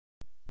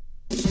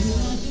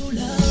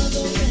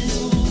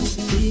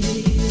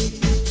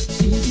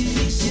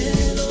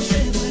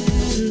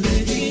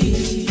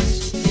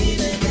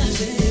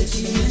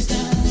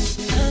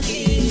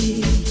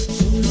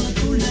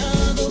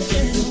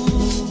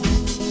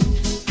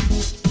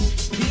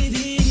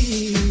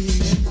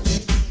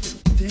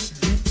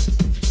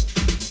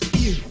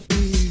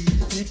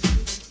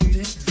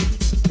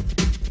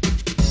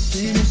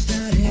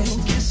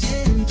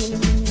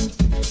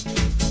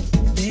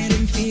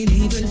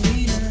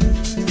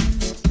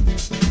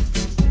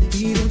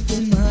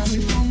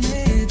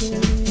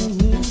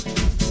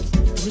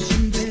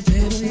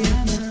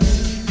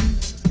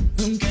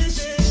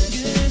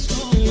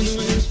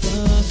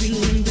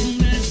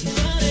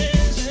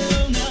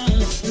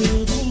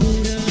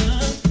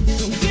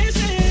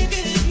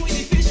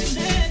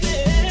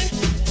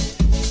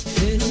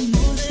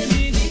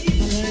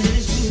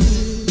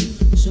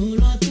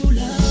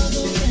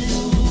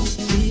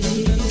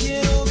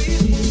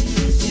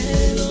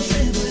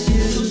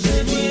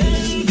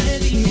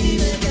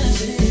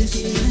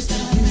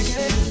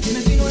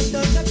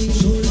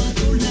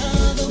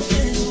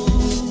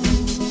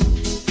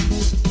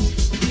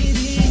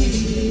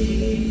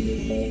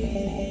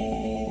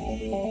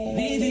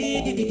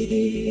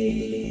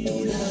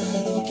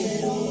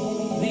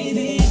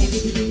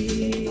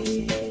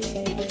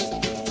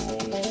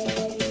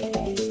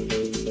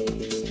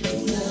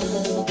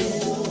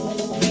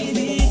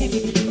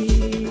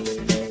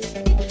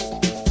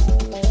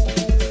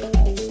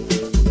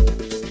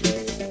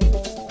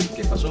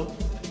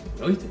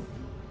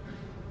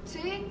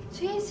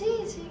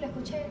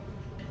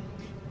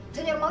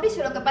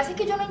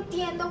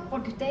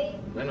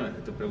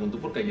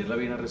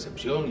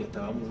Recepción y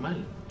estaba muy mal,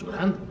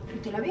 llorando.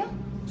 ¿Usted la vio?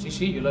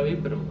 Sí, yo la vi,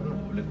 pero bueno,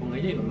 hablé con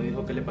ella y no me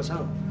dijo qué le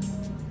pasaba.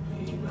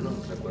 Y bueno,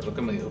 recuerdo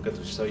que me dijo que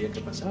tú sí sabías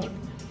qué pasaba.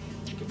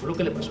 ¿Qué fue lo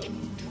que le pasó?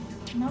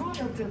 No,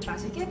 lo que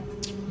pasa es que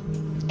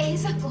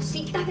esas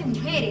cositas de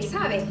mujeres,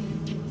 ¿sabes?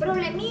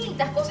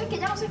 Problemitas, cosas que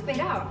ella no se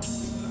esperaba.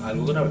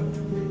 ¿Algo grave?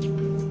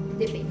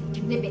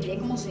 Depende de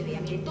cómo se vea.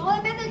 Mire, todo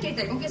depende del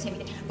criterio con que se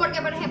mire. Porque,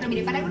 por ejemplo,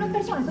 mire, para algunas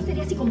personas esto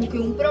sería así como que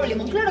un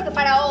problema. Claro que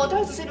para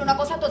otros eso sería una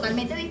cosa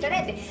totalmente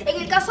diferente.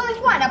 En el caso de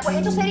Juana, pues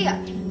esto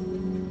sería...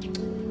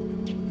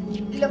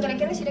 Lo que le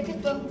quiero decir es que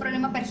esto es un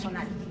problema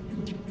personal.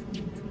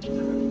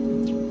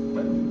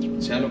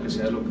 Bueno, sea lo que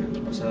le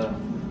pasa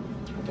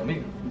a tu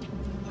amiga,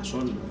 a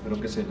Sol,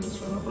 espero que se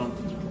resuelva pronto.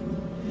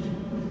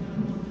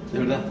 De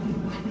verdad,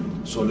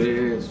 Sol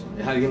es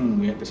alguien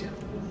muy especial.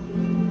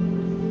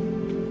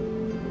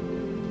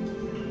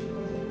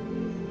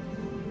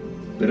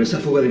 Pero esa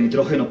fuga de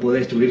nitrógeno puede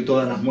destruir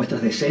todas las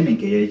muestras de semen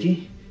que hay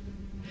allí.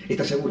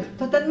 ¿Estás segura?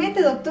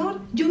 Totalmente, doctor.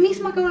 Yo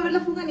misma acabo de ver la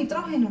fuga de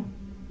nitrógeno.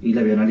 ¿Y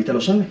la bioanalista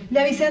lo sabe? Le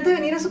avisé antes de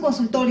venir a su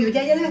consultorio.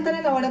 Ya ella debe estar en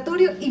el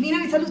laboratorio y vine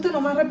a avisarle a usted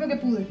lo más rápido que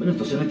pude. Bueno,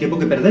 entonces no hay tiempo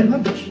que perder,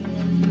 vamos.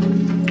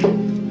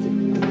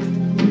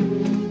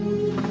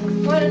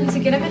 Bueno, ni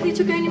siquiera me has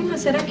dicho qué venimos a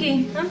hacer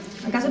aquí. ¿Ah?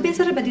 ¿Acaso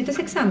piensas repetirte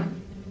ese examen?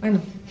 Bueno,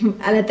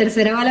 a la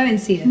tercera va la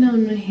vencida. No,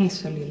 no es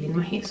eso, Lili,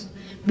 no es eso.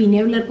 Vine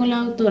a hablar con la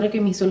doctora que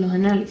me hizo los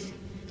análisis.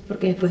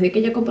 Porque después de que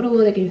ella comprobó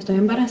de que yo estaba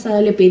embarazada,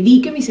 le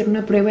pedí que me hiciera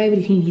una prueba de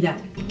virginidad.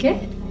 ¿Qué?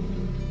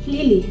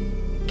 Lili,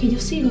 que yo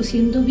sigo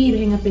siendo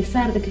virgen a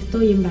pesar de que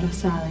estoy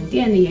embarazada,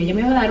 ¿entiendes? Y ella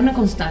me va a dar una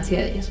constancia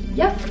de eso.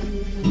 ¿Ya?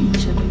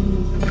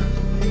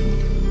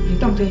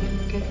 Entonces,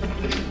 ¿qué?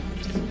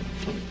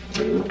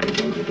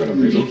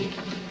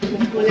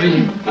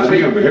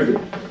 Dígame, jefe.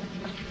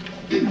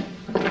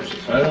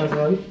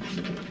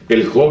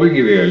 El joven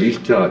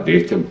idealista de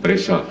esta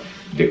empresa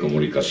de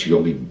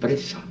comunicación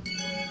impresa.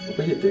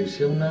 Oye, te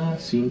hice una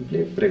simple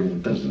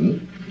pregunta.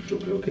 Yo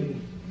creo que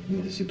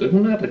necesito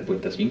una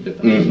respuesta simple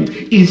también.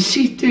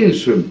 Insiste en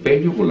su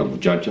empeño con la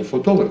muchacha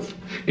fotógrafa.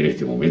 En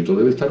este momento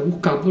debe estar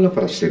buscándola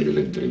para hacerle la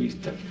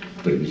entrevista.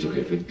 Permiso,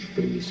 jefe.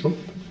 Permiso.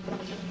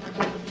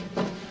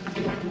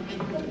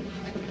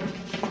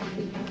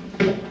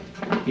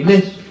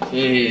 Inés,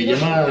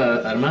 llama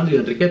a Armando y a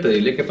Enriqueta.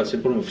 Dile que pase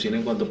por mi oficina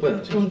en cuanto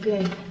puedan. ¿Sí? Ok.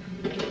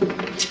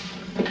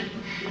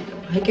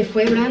 Ay, ¿qué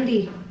fue,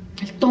 Brandy?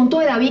 El tonto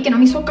de David que no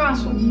me hizo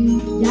caso.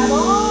 ¡Ya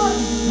voy!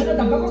 Pero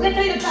tampoco que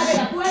estoy detrás de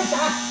la puerta.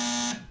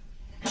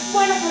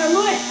 Bueno, pero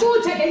no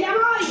escucha que ya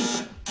voy.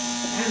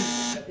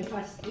 ¡Qué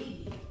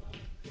fastidio!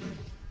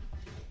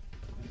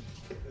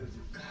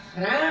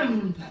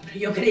 ¡Caramba! Pero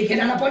yo creí que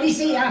era la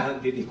policía.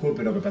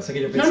 Disculpe, lo que pasa es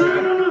que yo pensé...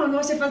 No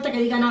hace falta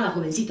que diga nada,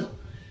 jovencito.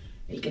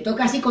 El que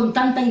toca así con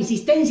tanta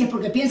insistencia es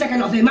porque piensa que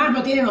los demás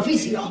no tienen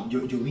oficio.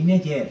 Yo vine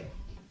ayer.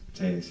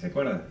 ¿Se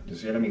acuerda? Yo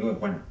soy el amigo de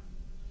Juana.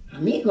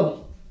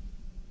 ¿Amigo?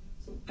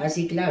 Ah,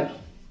 sí, claro.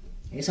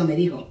 Eso me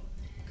dijo.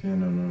 ¿Qué?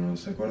 ¿No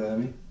se acuerda de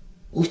mí?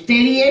 Usted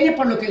viene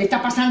por lo que le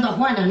está pasando a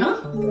Juana,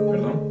 ¿no?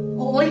 ¿Perdón?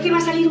 ¿O es que va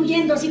a salir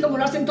huyendo así como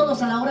lo hacen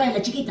todos a la hora de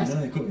las chiquitas?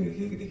 No, disculpe,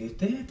 ¿de qué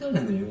usted está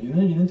hablando? Yo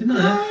no entiendo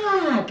nada.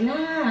 Ah,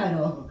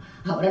 claro.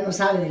 Ahora no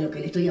sabe de lo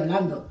que le estoy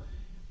hablando.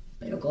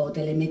 Pero como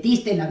te le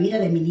metiste en la vida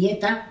de mi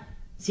nieta,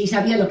 sí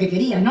sabía lo que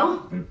querías,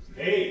 ¿no?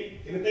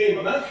 ¡Hey! ¿Quién está ahí,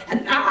 mamá?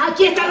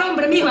 Aquí está el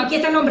hombre, mijo, aquí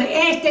está el hombre.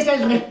 Este es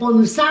el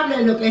responsable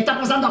de lo que le está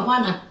pasando a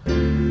Juana.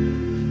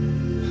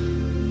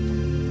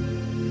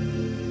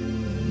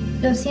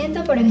 Lo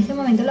siento, pero en este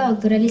momento la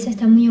doctora Lisa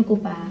está muy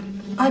ocupada.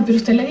 Ay, pero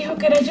usted le dijo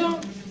que era yo.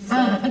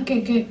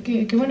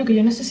 Que bueno, que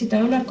yo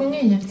necesitaba hablar con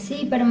ella.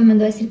 Sí, pero me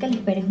mandó a decir que la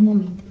esperes un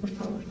momento, por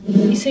favor.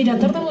 Y se irá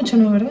tarda mucho,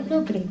 ¿no, verdad?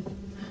 No creo.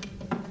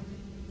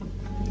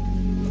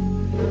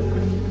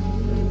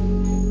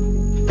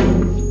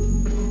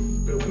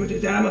 Pero bueno,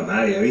 ya,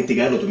 mamá, ya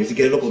investigalo, tú ni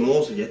siquiera lo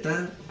conoces, ya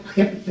está.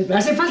 Pero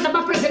hace falta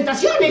más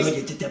presentaciones. No,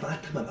 ya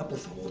basta, mamá, por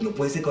favor. No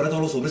puede ser que ahora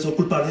todos los hombres son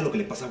culpables de lo que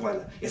le pasa a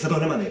Juana. Esa no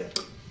es la manera.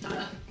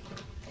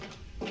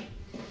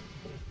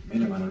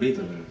 Mira,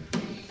 Manolito,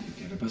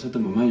 ¿qué le pasa a tu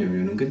mamá? Yo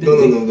nunca entendí.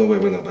 No,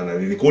 bueno, pana,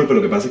 disculpe,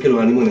 lo que pasa es que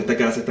los ánimos en esta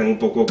casa están un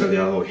poco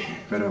caldeados hoy.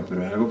 Pero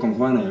es algo con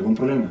Juana, ¿hay algún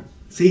problema?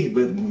 Sí,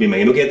 pues, me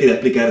imagino que ella te irá a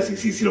explicar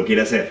si lo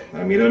quiere hacer.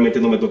 A mí realmente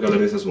no me toca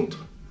hablar de ese asunto.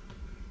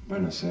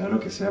 Bueno, sea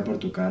lo que sea por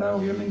tu cara,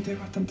 obviamente es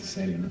bastante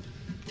serio, ¿no?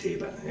 Sí,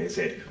 pana, es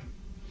serio.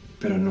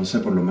 Pero no sé,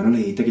 por lo menos le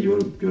dijiste que yo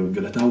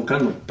la estaba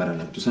buscando para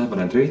tú sabes,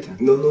 para la entrevista.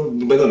 No,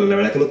 bueno, la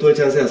verdad es que no tuve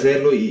chance de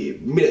hacerlo y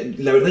mira,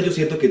 la verdad yo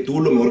siento que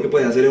tú lo mejor que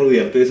puedes hacer es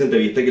olvidarte de esa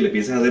entrevista que le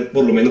piensas hacer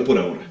por lo menos por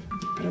ahora.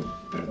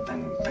 Pero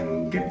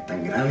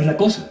tan grave es la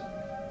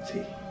cosa. Sí,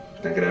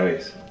 tan grave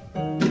es.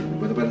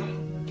 Bueno,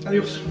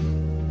 adiós.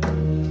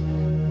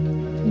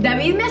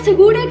 David me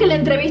asegura que la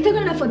entrevista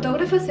con la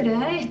fotógrafa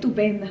será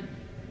estupenda.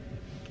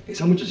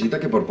 Esa muchachita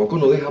que por poco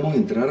no dejamos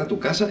entrar a tu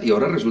casa y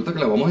ahora resulta que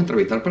la vamos a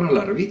entrevistar para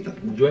la revista.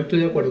 Yo estoy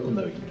de acuerdo con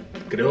David.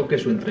 Creo que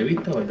su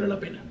entrevista valdrá la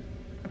pena.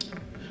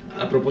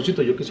 A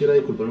propósito, yo quisiera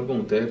disculparme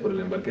con ustedes por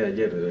el embarque de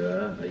ayer. De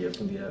verdad, ayer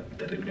fue un día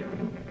terrible.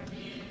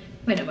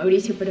 Bueno,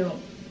 Mauricio, pero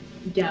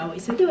ya hoy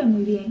se te ve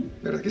muy bien.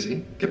 ¿Verdad que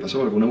sí? ¿Qué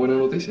pasó? ¿Alguna buena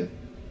noticia?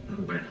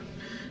 Bueno,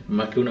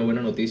 más que una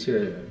buena noticia,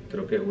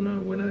 creo que es una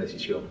buena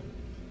decisión.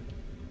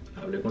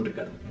 Hablé con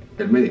Ricardo.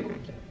 ¿El médico?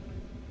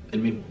 El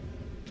mismo.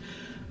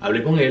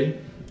 Hablé con él.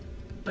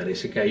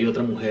 Parece que hay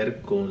otra mujer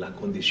con las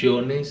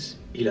condiciones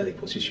y la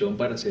disposición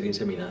para ser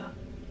inseminada.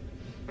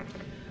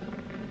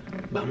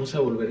 Vamos a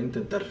volver a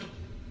intentarlo.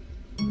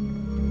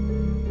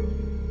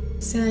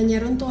 Se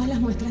dañaron todas las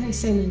muestras de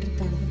semen,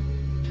 Ricardo.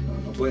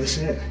 No puede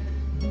ser.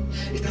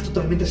 ¿Estás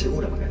totalmente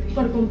segura, Magali?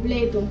 Por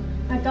completo.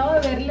 Acabo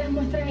de ver las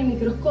muestras en el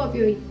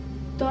microscopio y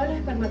todos los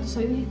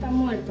espermatozoides están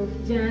muertos.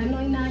 Ya no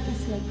hay nada que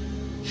hacer.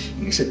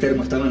 En ese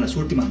termo estaban las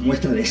últimas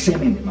muestras de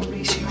semen de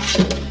Mauricio.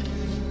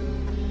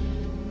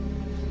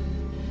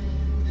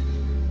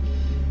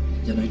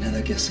 Ya no hay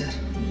nada que hacer.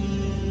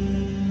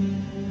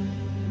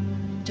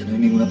 Ya no hay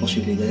ninguna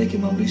posibilidad de que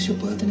Mauricio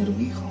pueda tener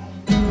un hijo.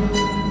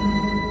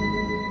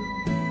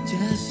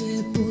 Ya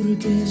sé por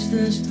qué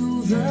estás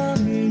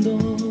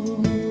dudando.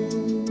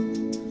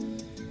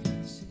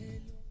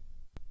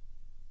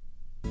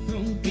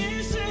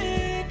 Aunque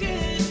sé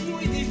que es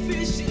muy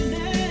difícil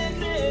de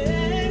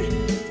creer.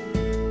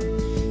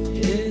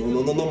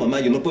 No,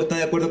 mamá, yo no puedo estar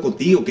de acuerdo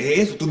contigo. ¿Qué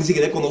es eso? Tú ni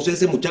siquiera conoces a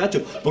ese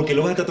muchacho. ¿Por qué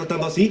lo vas a estar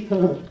tratando así?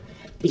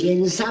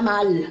 Piensa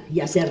mal y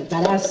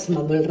acertarás,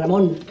 Manuel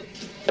Ramón.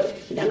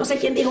 Ya no sé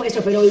quién dijo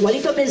eso, pero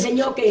igualito me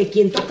enseñó que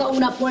quien toca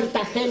una puerta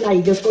ajena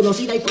y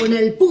desconocida y con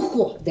el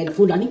pujo del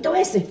fulanito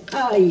ese,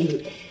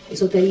 ay,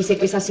 eso te dice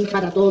que es así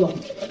para todo.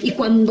 Y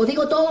cuando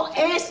digo todo,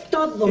 es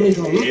todo,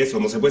 mijo.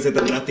 Eso, no se puede ser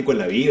tan drástico en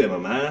la vida,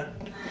 mamá.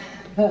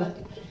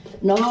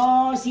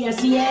 No, si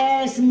así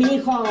es,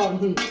 mijo.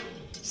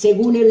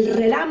 Según el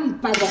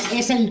relámpago,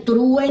 es el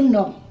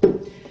trueno.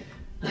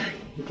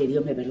 Ay, que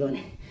Dios me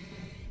perdone.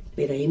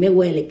 Pero ahí me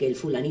huele que el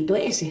fulanito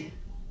ese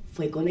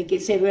fue con el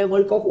que se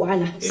revolcó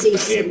Juana.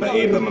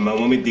 Epa, mamá,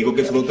 un momentico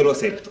que eso no te lo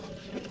acepto.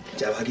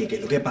 Ya va aquí, ¿qué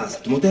es lo que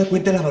pasa? ¿Tú no te das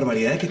cuenta de las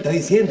barbaridades que está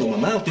diciendo,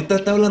 mamá? Usted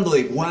está hablando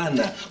de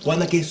Juana.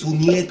 Juana que es su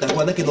nieta,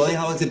 Juana que no ha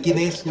dejado de ser quien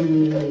es.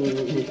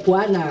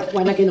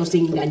 Juana que nos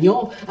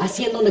engañó,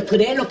 haciéndole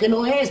creer lo que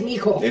no es,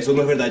 mijo. Eso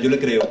no es verdad, yo le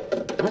creo.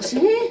 ¿Ah,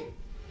 sí?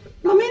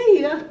 No me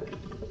diga.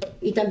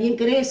 ¿Y también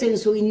crees en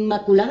su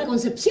inmaculada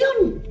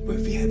concepción?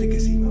 Pues fíjate que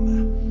sí,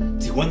 mamá.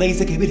 Si Juana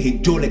dice que es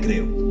virgen, yo le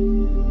creo.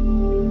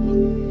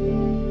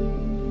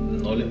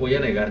 No les voy a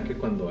negar que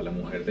cuando a la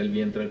mujer del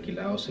vientre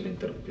alquilado se le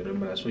interrumpió el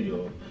embarazo,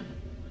 yo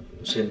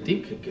sentí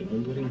que el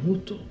mundo era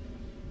injusto,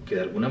 que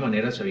de alguna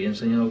manera se había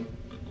enseñado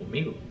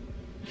conmigo.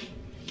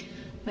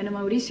 Bueno,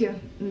 Mauricio,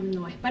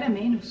 no es para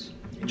menos.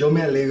 Yo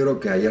me alegro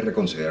que hayas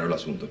reconsiderado el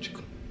asunto, chico.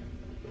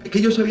 Es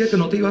que yo sabía que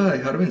no te ibas a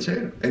dejar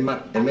vencer. Es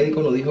más, el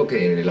médico nos dijo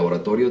que en el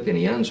laboratorio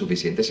tenían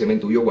suficiente semen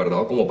tuyo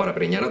guardado como para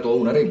preñar a todo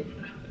un harén.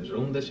 Eso es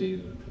un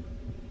decir.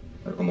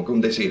 Pero ¿cómo que un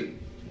decir?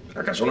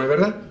 ¿Acaso no es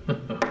verdad?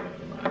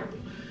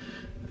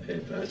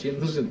 Estás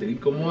haciendo sentir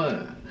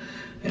incómoda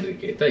a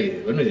Enriqueta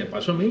y bueno, y de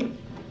paso a mí.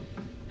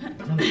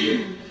 Bueno,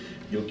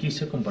 yo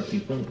quise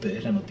compartir con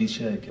ustedes la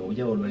noticia de que voy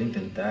a volver a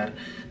intentar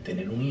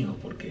tener un hijo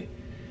porque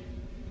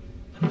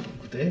bueno,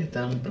 ustedes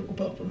están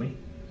preocupados por mí.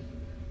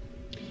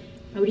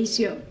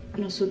 Mauricio,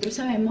 nosotros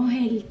sabemos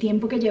el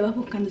tiempo que llevas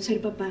buscando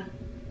ser papá.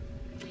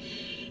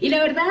 Y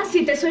la verdad,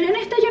 si te soy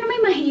honesta, yo no me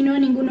imagino a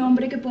ningún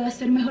hombre que pueda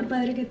ser mejor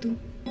padre que tú.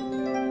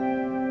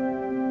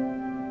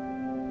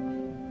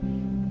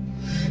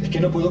 Es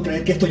que no puedo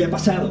creer que esto haya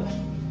pasado.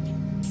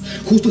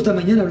 Justo esta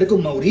mañana hablé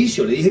con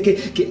Mauricio, le dije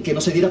que no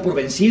se diera por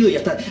vencido y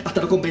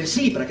hasta lo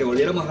convencí para que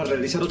volviéramos a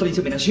realizar otra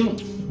inseminación.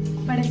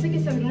 Parece que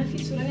se abrió una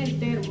fisura en el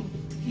termo.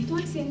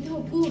 Estos accidentes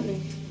ocurren,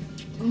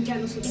 aunque a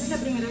nosotros es la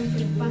primera vez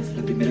que nos pasa.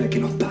 La primera vez que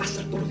nos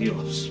pasa, por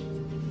Dios.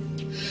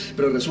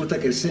 Pero resulta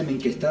que el semen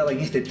que estaba en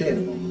este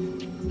termo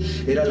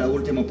era la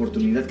última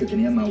oportunidad que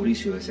tenía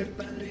Mauricio de ser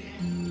padre.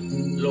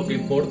 Lo que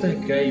importa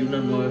es que hay una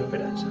nueva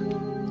esperanza.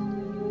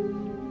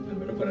 Al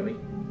menos para mí.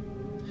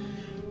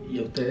 Y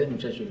a ustedes,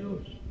 muchachos,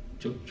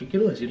 yo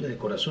quiero decirles de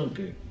corazón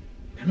que,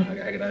 bueno,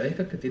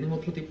 agradezcan que tienen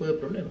otro tipo de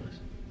problemas.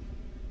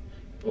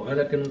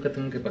 Ojalá que nunca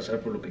tengan que pasar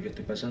por lo que yo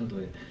estoy pasando.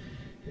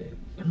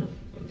 Bueno,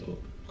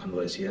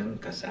 cuando decidan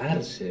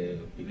casarse,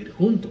 vivir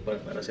juntos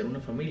para hacer una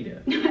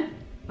familia.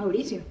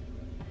 Mauricio.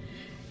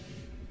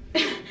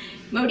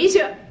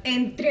 Mauricio,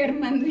 entre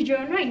Armando y yo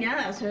no hay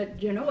nada. O sea,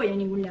 yo no voy a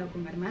ningún lado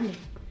con Armando.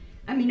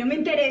 A mí no me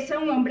interesa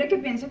un hombre que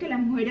piensa que las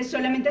mujeres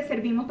solamente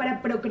servimos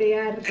para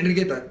procrear.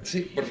 Enriqueta,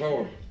 sí, por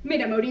favor.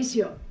 Mira,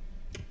 Mauricio,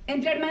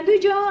 entre Armando y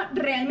yo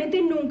realmente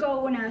nunca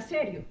hubo nada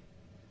serio.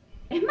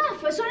 Es más,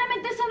 fue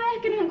solamente esa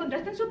vez que nos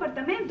encontraste en su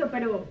apartamento,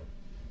 pero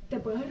te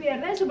puedes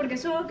olvidar de eso porque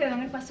eso quedó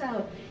en el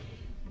pasado.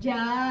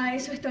 Ya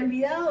eso está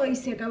olvidado y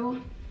se acabó.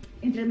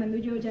 Entre Armando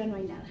y yo ya no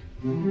hay nada.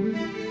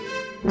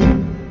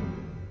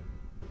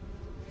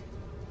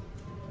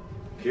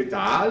 ¿Qué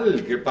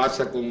tal? ¿Qué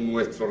pasa con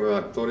nuestro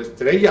redactor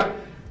estrella?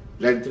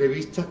 La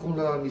entrevista con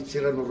la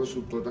damisela no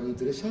resultó tan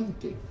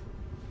interesante.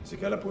 Así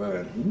que la puede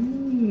ver.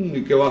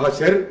 ¿Y qué vas a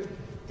hacer?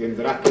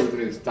 Tendrás que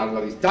entrevistarla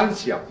a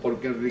distancia,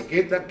 porque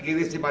Enriqueta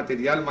quiere ese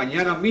material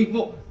mañana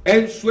mismo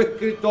en su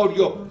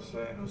escritorio.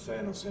 No sé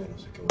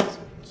qué voy a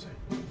hacer, no sé.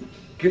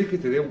 ¿Quieres que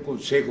te dé un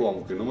consejo,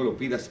 aunque no me lo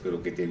pidas,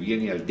 pero que te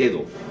viene al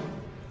dedo?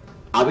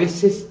 A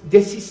veces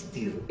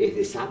desistir es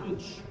de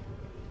sabios.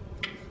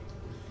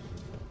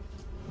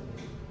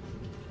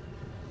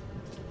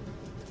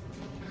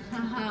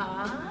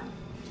 Ajá.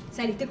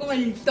 Saliste con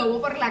el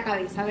tobo por la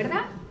cabeza,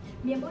 ¿verdad?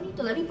 Bien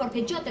bonito, David,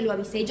 porque yo te lo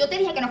avisé. Yo te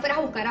dije que no fueras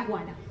a buscar a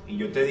Juana. Y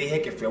yo te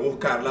dije que fui a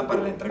buscarla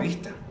para la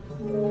entrevista.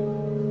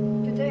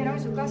 ¿Qué te dieron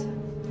en su casa?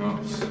 No,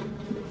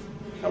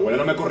 la abuela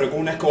no me corrió con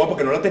una escoba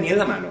porque no la tenía en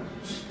la mano.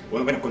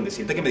 Bueno, con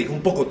decirte que me dijo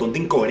un pocotón de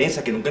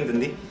incoherencias que nunca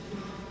entendí.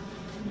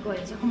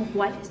 ¿Incoherencias como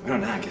cuáles? Bueno,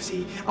 nada, que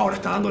sí, ahora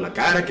está dando la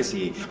cara, que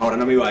sí, ahora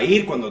no me iba a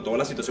ir cuando toda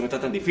la situación está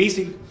tan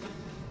difícil.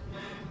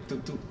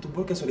 ¿Tú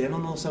por casualidad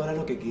no sabrás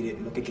lo que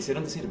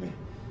quisieron decirme?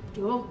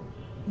 ¿Yo?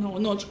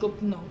 No, chico,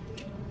 no.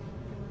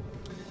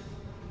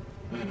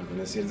 Bueno, con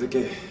decirte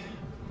que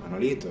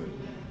Manolito,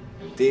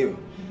 el tío,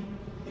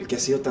 el que ha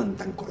sido tan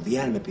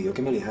cordial, me pidió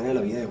que me alejara de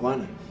la vida de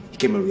Juana y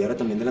que me olvidara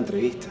también de la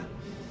entrevista.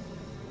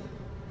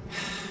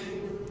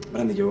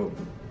 Brandy, yo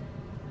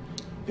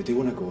te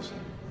digo una cosa.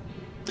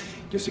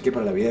 Yo sé que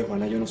para la vida de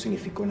Juana yo no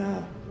significo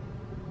nada.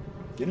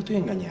 Yo no estoy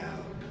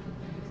engañado.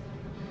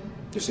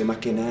 Yo sé más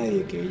que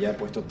nadie que ella ha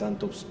puesto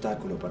tanto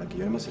obstáculo para que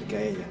yo no me acerque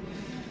a ella.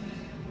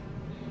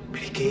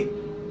 Pero es que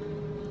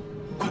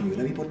cuando yo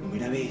la vi por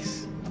primera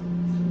vez,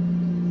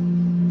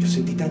 yo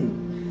sentí algo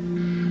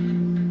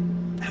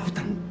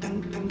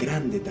tan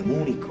grande, tan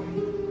único,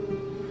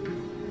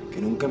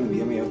 que nunca en mi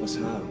vida me había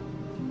pasado.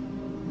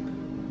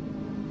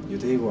 Yo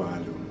te digo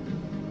algo.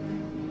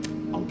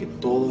 Aunque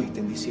todos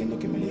estén diciendo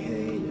que me aleje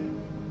de ella,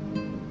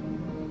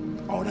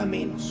 ahora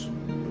menos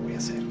lo voy a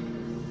hacer.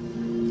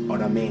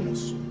 Ahora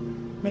menos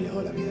me alejo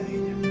de la vida de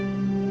ella.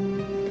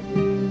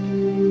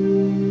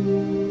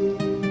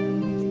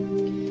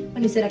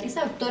 Bueno, ¿y será que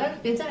esa doctora nos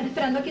piensa estar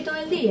esperando aquí todo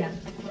el día?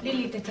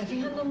 Lili, te estás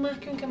fijando más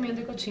que un camión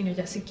de cochino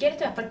ya. Si quieres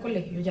te vas para el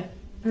colegio, ya.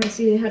 Ah,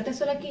 sí, dejarte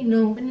sola aquí,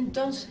 no. Bueno,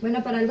 entonces.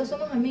 Bueno, para algo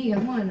somos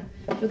amigas, Juana.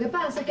 Lo que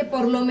pasa es que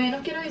por lo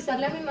menos quiero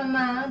avisarle a mi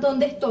mamá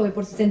dónde estoy,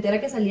 por si se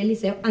entera que salí del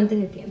liceo antes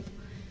de tiempo.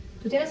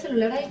 ¿Tú tienes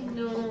celular ahí?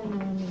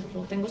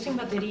 No, tengo sin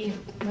batería.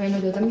 Bueno,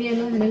 yo también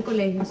lo dejé en el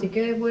colegio, así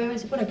que voy a ver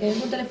si por aquí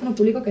hay un teléfono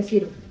público que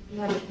sirva.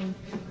 Dale,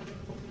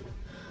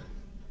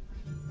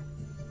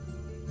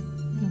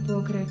 no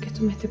puedo creer que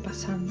esto me esté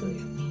pasando,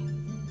 Dios mío.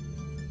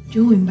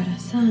 Yo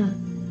embarazada,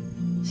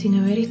 sin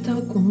haber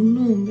estado con un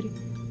hombre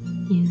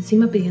y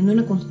encima pidiendo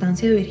una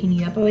constancia de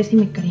virginidad para ver si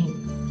me creen.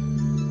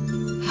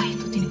 Ay,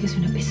 esto tiene que ser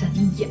una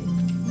pesadilla.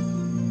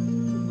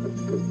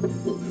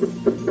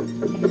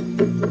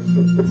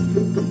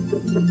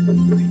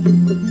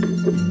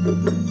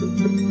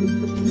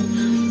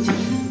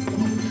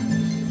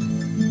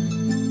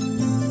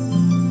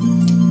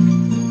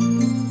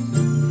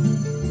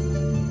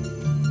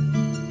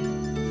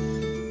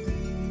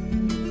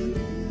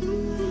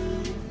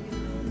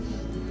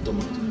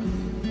 Toma.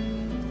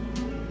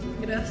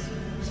 Gracias.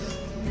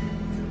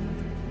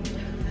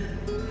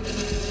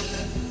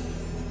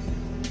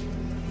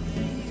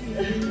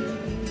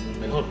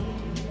 Mejor.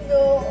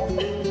 No.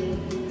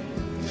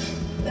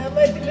 Nada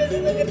más estoy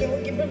pensando que tengo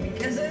que ir para mi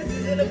casa a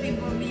decírselo a mi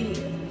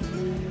familia.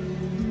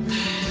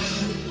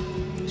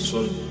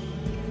 Sol,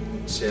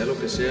 sea lo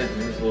que sea, es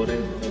mejor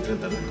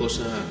enfrentar las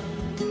cosas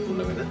con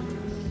la verdad.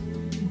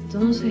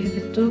 Entonces,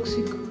 eres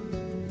tóxico.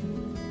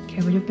 ¿Qué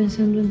hago yo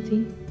pensando en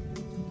ti?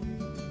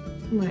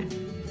 Bueno,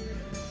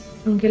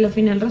 aunque al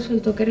final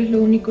resultó que eres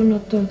lo único no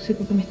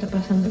tóxico que me está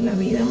pasando en la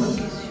vida,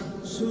 Mauricio.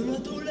 Solo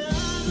a tu lado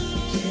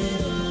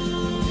quiero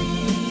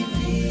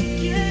vivir,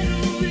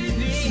 quiero vivir.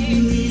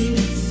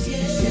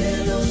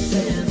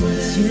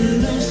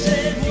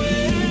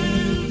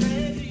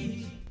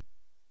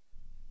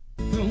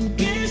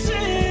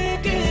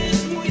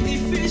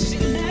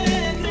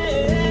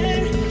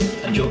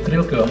 Yo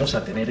creo que vamos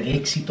a tener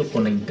éxito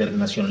con la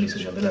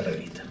internacionalización de la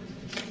revista.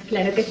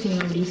 Claro que sí,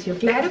 Mauricio.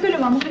 Claro que lo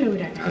vamos a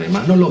lograr.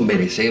 Además nos lo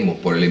merecemos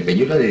por el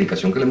empeño y la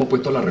dedicación que le hemos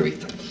puesto a la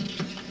revista.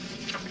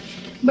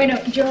 Bueno,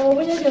 yo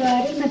voy a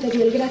llevar el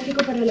material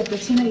gráfico para la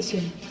próxima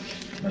edición.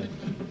 Vale.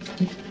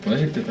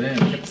 Puedes irte, puedes.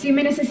 Si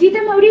me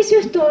necesita, Mauricio,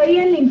 estoy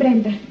en la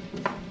imprenta.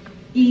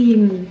 Y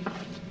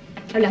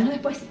hablamos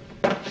después.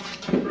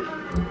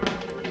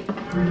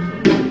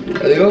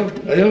 Adiós,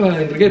 adiós,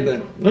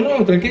 Enriqueta.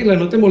 No, tranquila,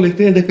 no te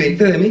molestes en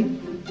despedirte de mí.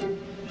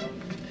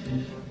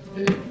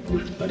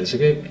 Parece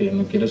que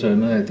no quiero saber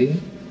nada de ti.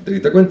 ¿Te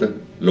diste cuenta?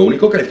 Lo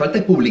único que le falta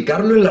es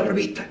publicarlo en la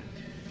revista.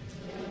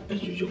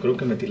 Yo creo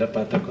que metí la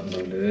pata cuando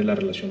hablé de la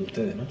relación de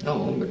ustedes, ¿no?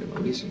 No, hombre,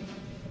 Mauricio.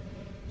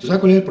 ¿Tú sabes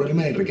cuál es el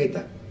problema de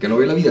Enriqueta? Que no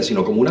ve la vida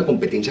sino como una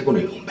competencia con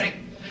el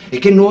hombre. Es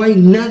que no hay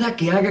nada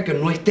que haga que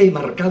no esté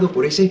marcado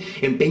por ese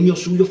empeño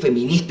suyo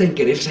feminista en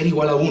querer ser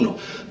igual a uno.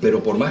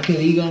 Pero por más que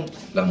digan,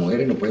 las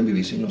mujeres no pueden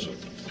vivir sin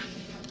nosotros.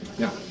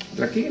 Ya,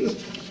 tranquilo.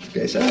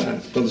 Que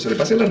esa, cuando se le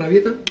pase la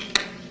rabieta,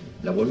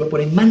 la vuelvo a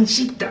poner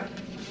mansita.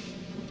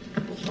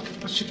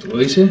 Si tú lo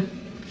dices.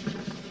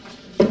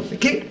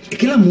 Es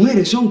que las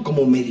mujeres son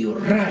como medio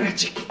raras,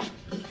 chico.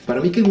 Para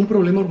mí que es un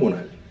problema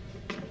hormonal.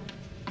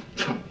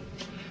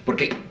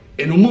 Porque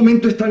en un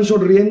momento están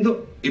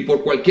sonriendo y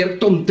por cualquier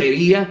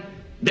tontería,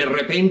 de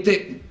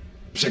repente,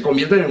 se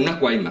convierten en una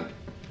cuaima.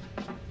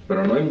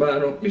 Pero no en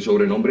vano, mi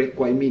sobrenombre es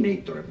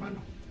Cuaiminator, hermano.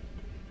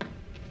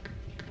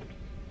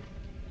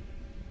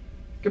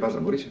 ¿Qué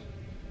pasa, Mauricio?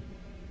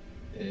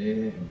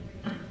 Es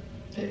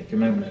que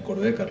me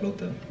acordé de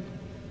Carlota.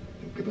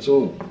 ¿Qué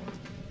pasó?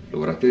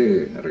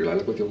 ¿Lograste arreglar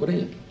la cuestión con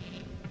ella?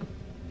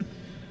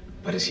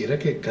 Pareciera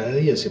que cada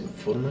día se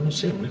forma, no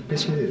sé, una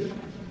especie de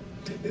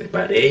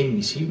pared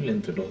invisible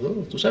entre los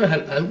dos. Tú sabes,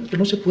 algo que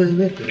no se puede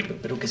ver,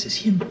 pero que se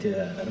siente,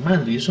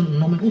 Armando, y eso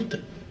no me gusta.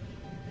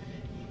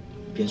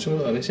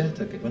 Pienso a veces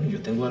hasta que, bueno,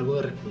 yo tengo algo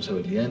de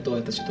responsabilidad en toda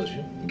esta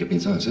situación. ¿Y qué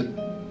piensas hacer?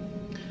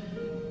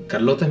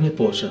 Carlota es mi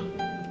esposa,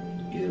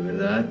 y de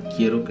verdad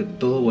quiero que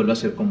todo vuelva a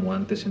ser como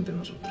antes entre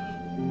nosotros.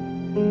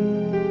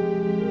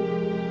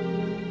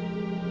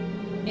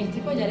 Este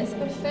collar es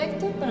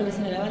perfecto para la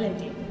señora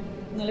Valentina.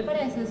 ¿No le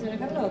parece, señora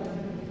Carlota?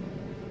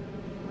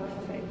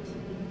 Perfecto.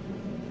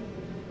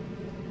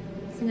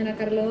 Señora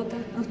Carlota,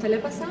 ¿a usted le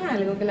pasa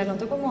algo? Que la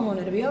noto como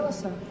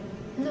nerviosa.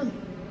 No,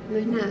 no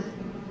es nada.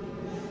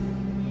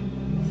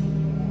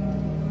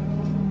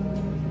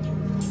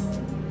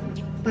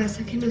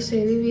 Pasa que no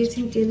sé vivir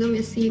sintiéndome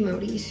así,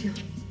 Mauricio.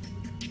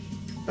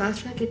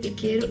 Pasa que te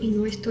quiero y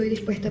no estoy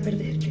dispuesta a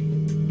perderte.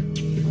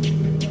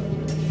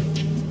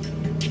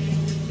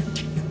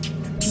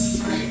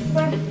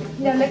 Bueno,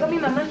 ya hablé con mi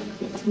mamá.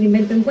 Le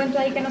inventé un cuento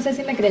ahí que no sé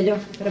si me creyó,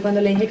 pero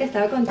cuando le dije que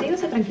estaba contigo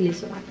se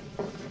tranquilizó.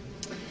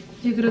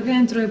 Yo creo que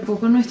dentro de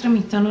poco nuestra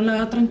amistad no la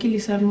va a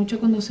tranquilizar mucho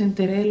cuando se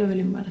entere de lo del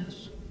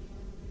embarazo.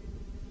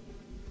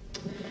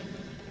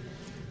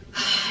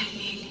 Ay,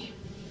 Lili.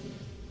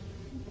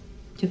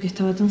 Yo que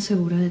estaba tan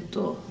segura de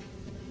todo.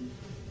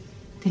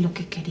 De lo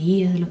que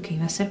quería, de lo que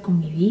iba a hacer con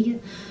mi vida.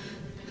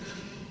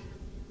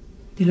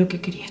 De lo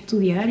que quería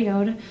estudiar y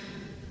ahora...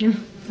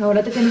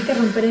 Ahora te tienes que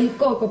romper el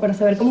coco para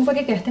saber cómo fue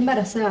que quedaste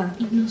embarazada.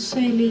 Y no sé,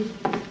 Lili.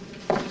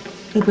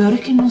 Lo peor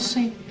es que no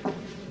sé.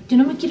 Yo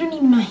no me quiero ni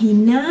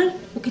imaginar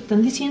lo que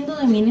están diciendo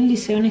de mí en el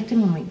liceo en este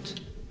momento.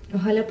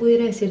 Ojalá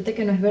pudiera decirte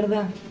que no es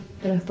verdad,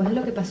 pero después de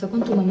lo que pasó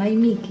con tu mamá y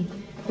Miki,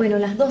 bueno,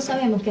 las dos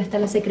sabemos que hasta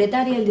la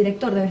secretaria y el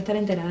director debe estar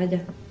enterada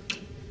ya.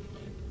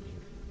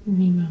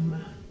 Mi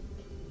mamá.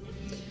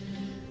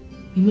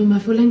 Mi mamá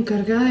fue la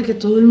encargada de que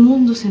todo el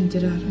mundo se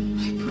enterara.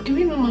 Ay, ¿por qué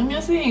mi mamá me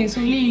hace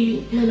eso,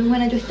 Lili? Bueno,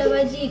 Juana, yo estaba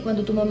allí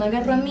cuando tu mamá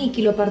agarró a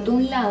Miki y lo apartó a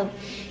un lado.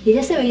 Y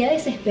ella se veía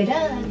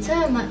desesperada,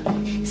 chama.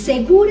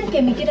 Segura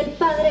que Miki era el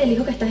padre del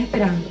hijo que estás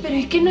esperando. Pero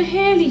es que no es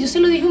él, y yo se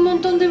lo dije un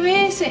montón de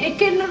veces. Es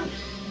que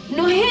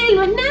no es él,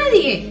 no es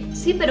nadie.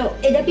 Sí, pero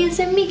ella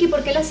piensa en Miki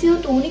porque él ha sido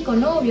tu único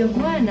novio,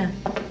 Juana.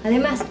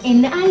 Además,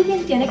 en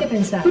alguien tiene que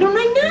pensar. Pero no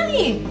hay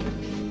nadie.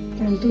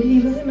 Tantos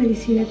libros de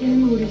medicina tiene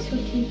Mauricio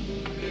aquí.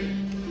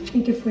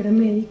 Y que fuera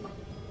médico.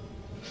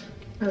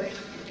 A ver.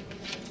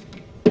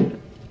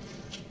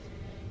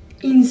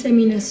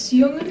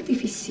 Inseminación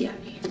artificial.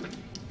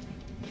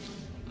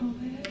 A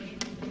ver.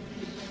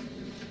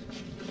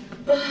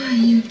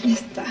 Ay, aquí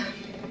está.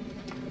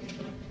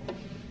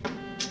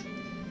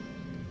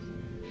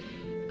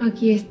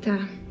 Aquí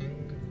está.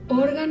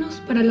 Órganos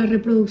para la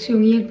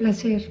reproducción y el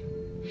placer.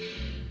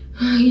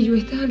 Ay, yo a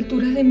estas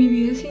alturas de mi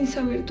vida sin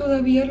saber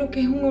todavía lo que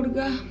es un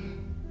orgasmo.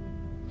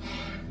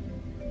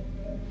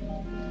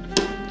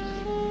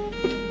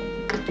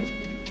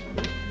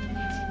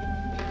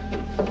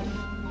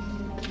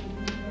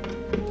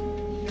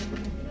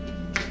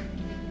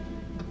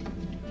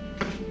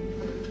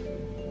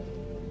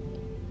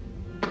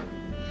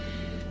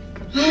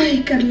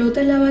 Ay,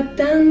 Carlota lava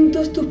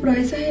tantos tus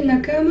proezas en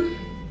la cama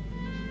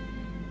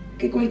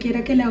que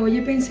cualquiera que la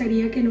oye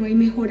pensaría que no hay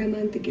mejor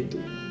amante que tú.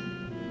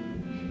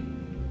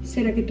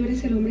 ¿Será que tú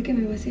eres el hombre que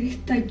me va a hacer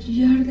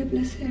estallar de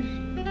placer?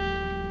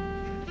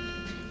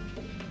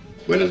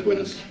 Buenas.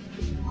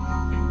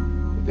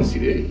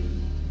 Deciré,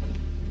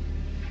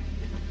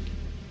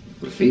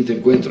 Por fin te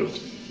encuentro.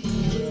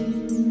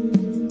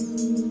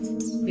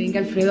 Venga,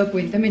 Alfredo,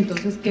 cuéntame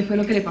entonces qué fue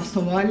lo que le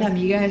pasó a la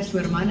amiga de su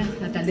hermana,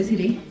 la tal de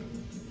Serie.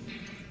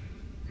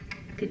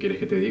 ¿Qué quieres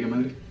que te diga,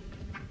 madre?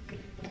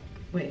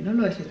 Bueno,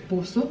 lo de su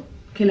esposo,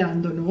 que la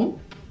abandonó.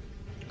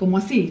 ¿Cómo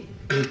así?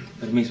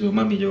 Permiso,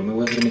 mami, yo me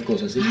voy a hacer mis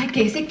cosas, ¿sí? Ay,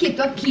 quédese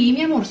quieto aquí,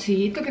 mi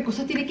amorcito. ¿Qué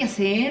cosas tiene que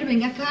hacer?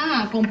 Venga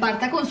acá,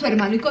 comparta con su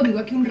hermano y conmigo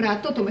aquí un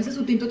rato. Tómese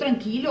su tinto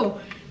tranquilo.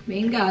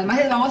 Venga, además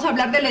vamos a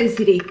hablar de la de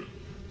Serie,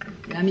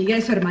 la amiga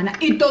de su hermana.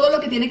 Y todo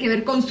lo que tiene que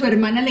ver con su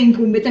hermana le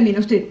incumbe también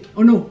a usted,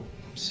 ¿o no?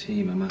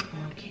 Sí, mamá.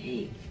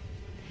 Ok.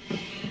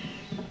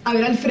 A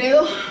ver,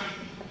 Alfredo.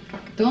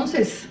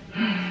 Entonces,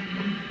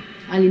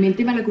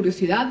 aliménteme la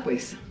curiosidad,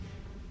 pues.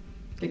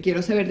 Te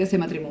quiero saber de ese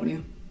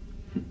matrimonio.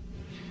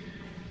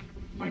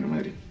 Bueno,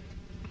 madre,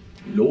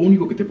 lo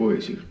único que te puedo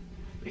decir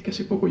es que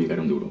hace poco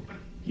llegaron de Europa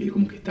y él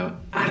como que estaba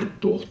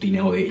harto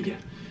obstinado de ella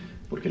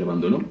porque la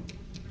abandonó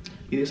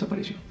y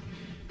desapareció.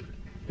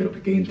 Pero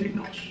que quede entre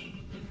nos.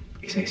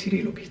 Esa es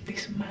Serie lo que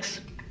estés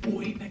más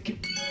buena que...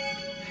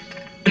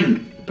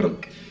 Perdón.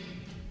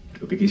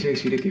 Lo que quise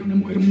decir es que es una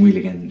mujer muy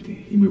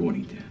elegante y muy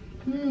bonita.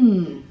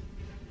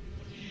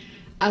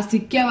 Así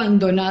que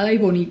abandonada y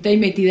bonita y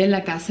metida en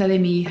la casa de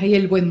mi hija y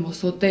el buen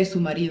mozote de su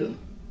marido.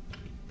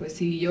 Pues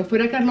si yo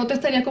fuera Carlota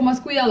estaría con más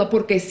cuidado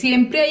porque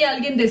siempre hay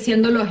alguien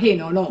deseando lo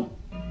ajeno, ¿no?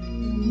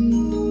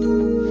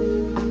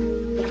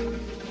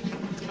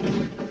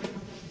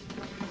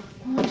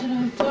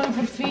 Otra doctora,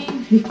 por fin.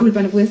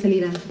 Disculpa, no pude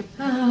salir antes.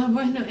 Ah,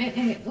 bueno,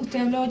 ¿usted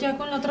habló ya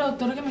con la otra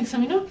doctora que me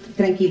examinó?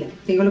 Tranquila,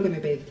 tengo lo que me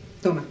pedí.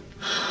 Toma.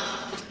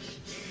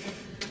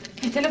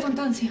 Esta es la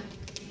constancia.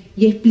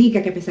 Y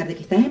explica que a pesar de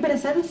que estás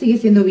embarazada,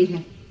 sigues siendo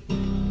virgen.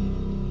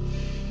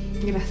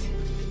 Gracias.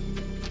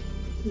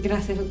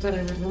 Gracias, doctora,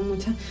 de verdad,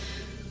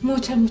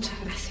 muchas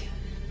gracias.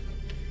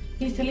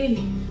 ¿Y este Lili?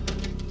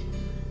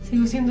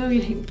 Sigo siendo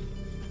virgen.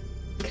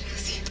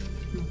 Gracias.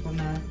 No por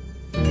nada.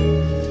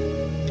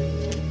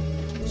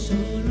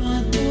 Solo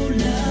a tu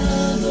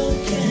lado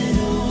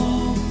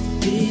quiero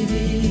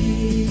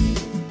vivir.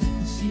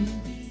 Sin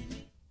ti.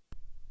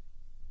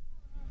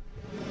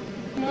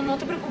 No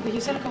te preocupes,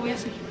 yo sé lo que voy a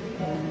hacer.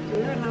 ¿Tú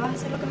de verdad vas a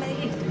hacer lo que me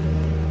dijiste?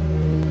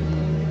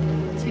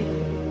 Sí.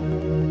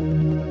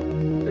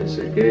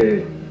 Pensé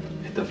que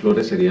estas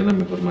flores serían la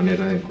mejor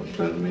manera de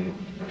encontrarme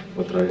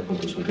otra vez con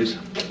tu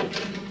sonrisa.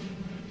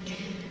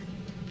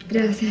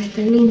 Gracias,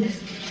 están lindas.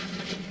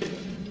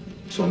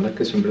 Son las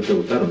que siempre te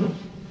gustaron, ¿no?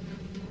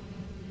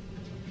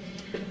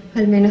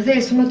 Al menos de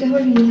eso no te has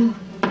olvidado.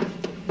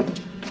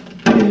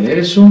 De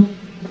eso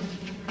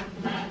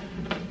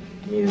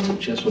y de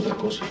muchas otras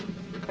cosas.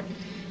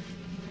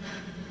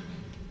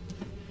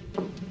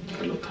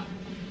 Carlota,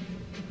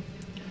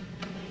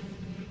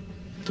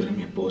 tú eres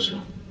mi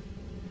esposa.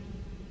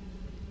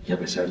 Y a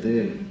pesar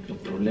de los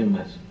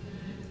problemas,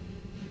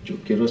 yo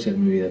quiero hacer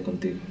mi vida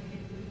contigo.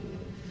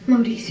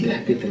 Mauricio.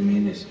 Deja que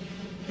termines.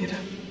 Mira,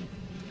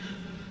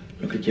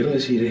 lo que quiero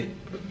decir es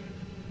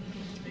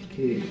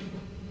que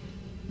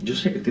yo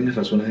sé que tienes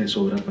razones de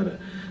sobra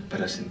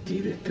para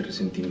sentir este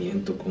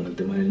resentimiento con el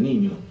tema del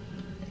niño.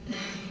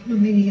 No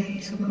me digas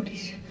eso,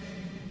 Mauricio.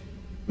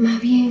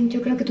 Más bien,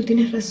 yo creo que tú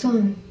tienes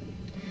razón.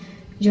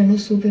 Yo no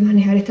supe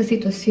manejar esta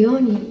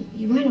situación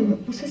y bueno, me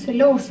puse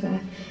celosa.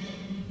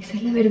 Esa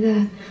es la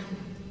verdad.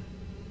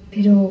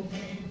 Pero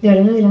de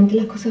ahora en adelante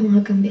las cosas van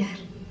a cambiar.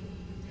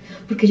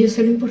 Porque yo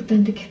sé lo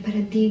importante que es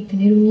para ti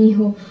tener un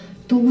hijo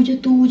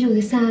tuyo,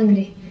 de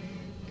sangre.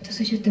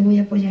 Entonces yo te voy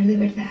a apoyar de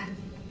verdad.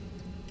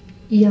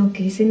 Y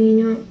aunque ese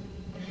niño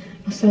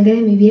no salga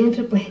de mi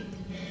vientre, pues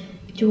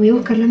yo voy a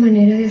buscar la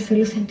manera de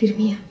hacerlo sentir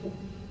mía.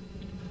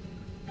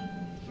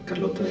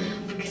 Carlota.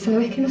 Porque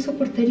sabes que no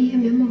soportaría,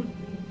 mi amor.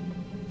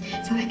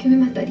 Sabes que me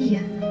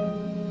mataría.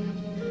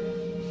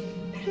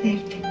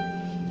 Perderte.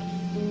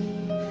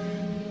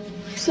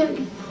 Eso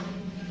no.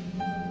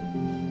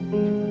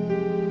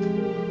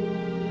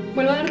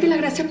 Vuelvo a darte las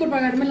gracias por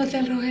pagarme el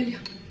hotel, Rogelio.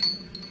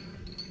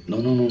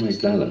 No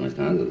es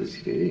nada,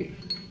 deciré.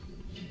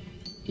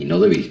 Y no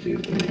debiste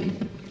irte.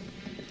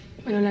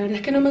 Bueno, la verdad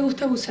es que no me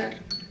gusta abusar.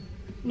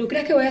 No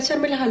creas que voy a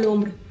echármelas al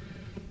hombro.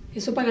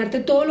 Eso pagarte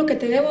todo lo que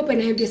te debo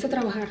apenas empiece a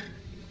trabajar.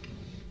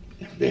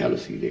 Déjalo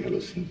así.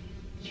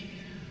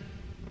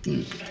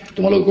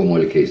 Tómalo como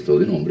el gesto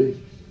de un hombre,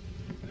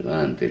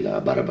 ¿verdad? Ante la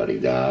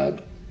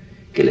barbaridad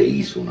que le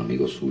hizo un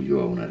amigo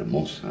suyo a una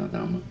hermosa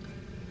dama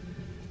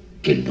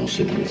que no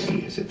se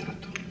merecía ese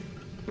trato.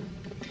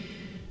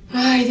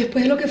 Ay,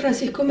 después de lo que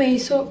Francisco me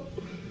hizo,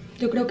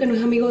 yo creo que no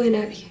es amigo de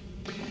nadie.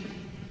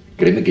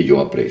 Créeme que yo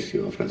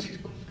aprecio a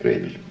Francisco,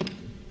 créemelo.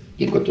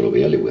 Y en cuanto lo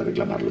vea le voy a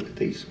reclamar lo que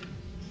te hizo.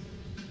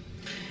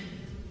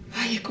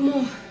 Ay, es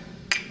como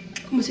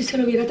si se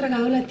lo hubiera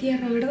tragado la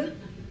tierra, ¿verdad?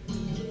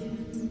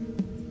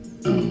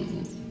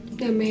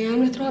 Llamé a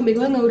nuestros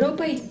amigos en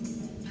Europa y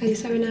nadie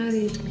sabe nada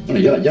de él.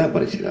 Bueno, ya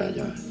aparecerá,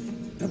 ya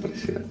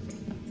aparecerá.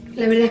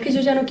 La verdad es que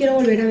yo ya no quiero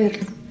volver a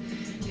verlo.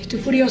 Estoy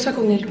furiosa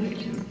con él,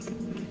 Rogelio.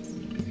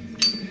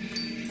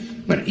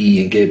 Bueno, ¿y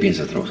en qué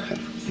piensas trabajar?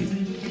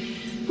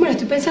 Bueno,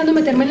 estoy pensando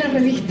meterme en la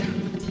revista.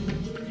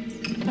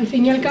 Al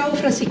fin y al cabo,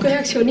 Francisco es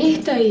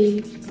accionista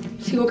y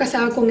sigo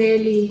casada con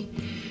él y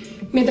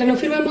mientras no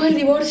firmemos el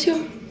divorcio,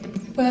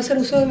 puedo hacer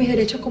uso de mis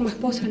derechos como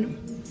esposa, ¿no?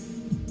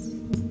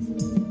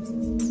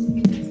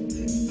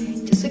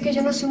 Yo sé que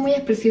yo no soy muy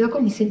expresiva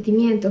con mis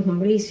sentimientos,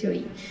 Mauricio,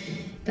 y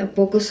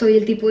tampoco soy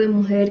el tipo de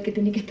mujer que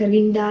tiene que estar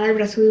guindada al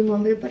brazo de un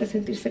hombre para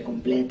sentirse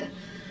completa.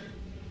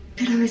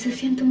 Pero a veces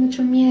siento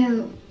mucho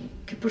miedo,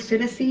 que por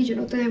ser así yo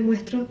no te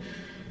demuestro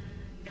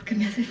lo que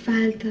me hace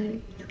falta,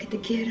 lo que te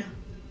quiero.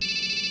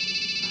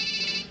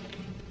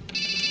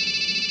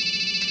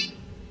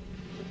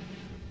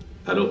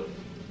 Aló.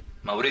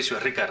 Mauricio,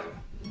 es Ricardo.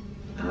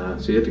 Ah,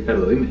 sí,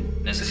 Ricardo, dime.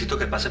 Necesito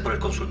que pase por el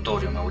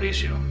consultorio,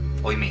 Mauricio.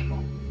 Hoy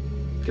mismo.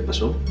 ¿Qué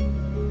pasó?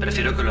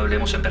 Prefiero que lo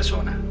hablemos en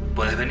persona.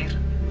 ¿Puedes venir?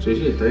 Sí,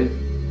 está bien.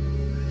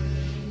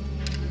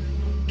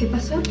 ¿Qué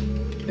pasó?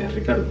 Es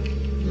Ricardo.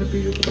 Me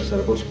pidió que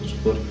pasara por su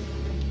consultorio.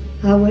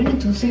 Ah, bueno,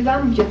 entonces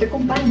vamos, yo te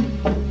acompaño.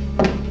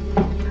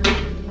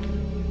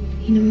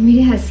 Y no me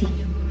mires así,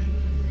 mi amor.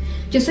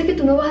 Yo sé que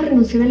tú no vas a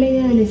renunciar a la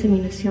idea de la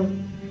inseminación.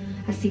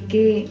 Así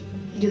que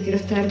yo quiero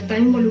estar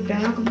tan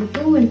involucrada como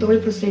tú en todo el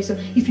proceso.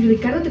 Y si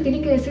Ricardo te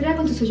tiene que decir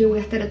algo, entonces yo voy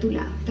a estar a tu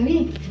lado. ¿Está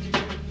bien?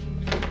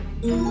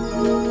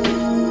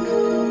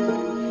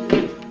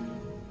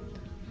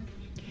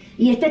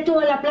 ¿Y esta es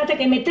toda la plata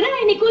que me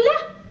trae, Nicolás?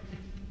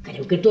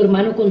 Creo que tu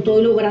hermano con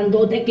todo lo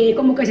grandote que es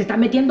como que se está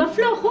metiendo a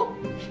flojo.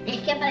 Es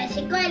que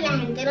parece que la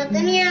gente no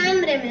tenía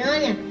hambre, mi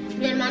doña.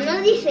 Mi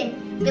hermano dice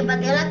que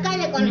pateó la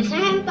calle con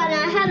esas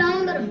empanadas al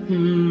hombro.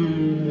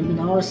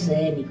 No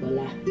sé,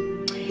 Nicolás.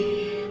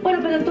 Bueno,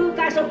 pero en todo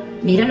caso,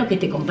 mira lo que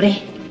te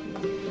compré.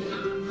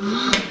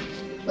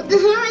 Usted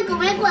solo me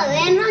compra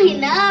cuadernos y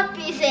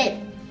lápices.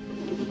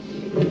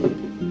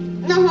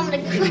 No,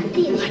 hombre, qué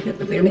fastidio.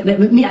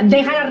 Pero, mira,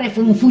 deja la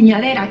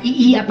refunfuñadera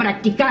y a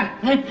practicar.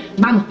 ¿Eh?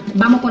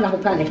 Vamos con las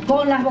vocales,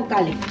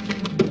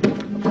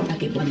 Para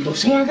que cuando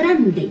sea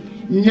grande,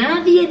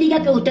 nadie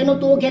diga que usted no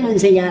tuvo quien lo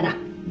enseñara.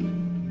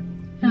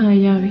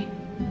 Ay, Abby.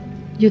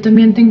 Yo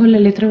también tengo la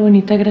letra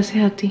bonita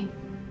gracias a ti.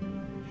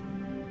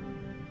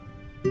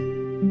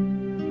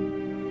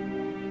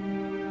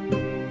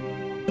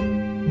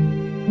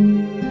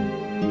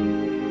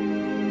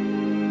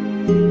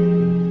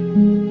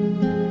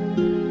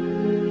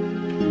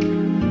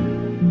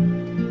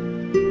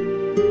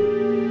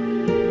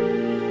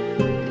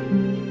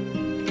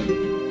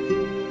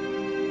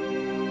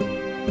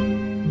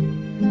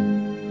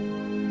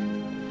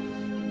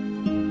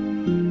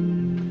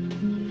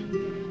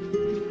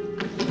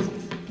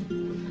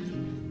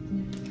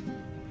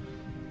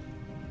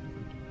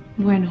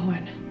 Bueno,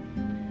 Juana,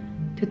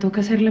 te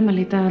toca hacer la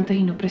maleta antes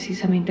y no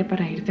precisamente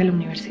para irte a la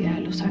Universidad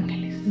de Los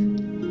Ángeles.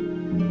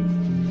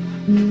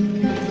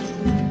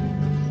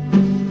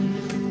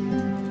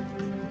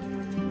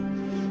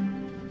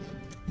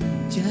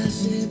 Ya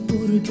sé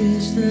por qué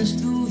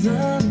estás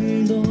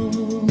dudando.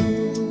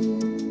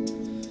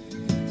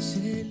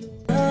 Sé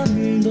lo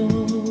ando.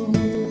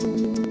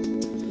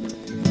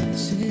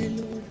 Sé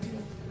lo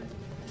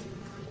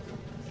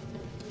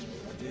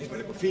que...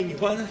 Vale, por fin, ¿y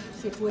Juana?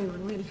 Se fue,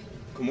 Manuel.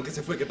 ¿Cómo que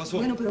se fue? ¿Qué pasó?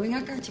 Bueno, pero ven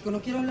acá, chico, no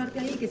quiero hablarte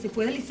ahí, que se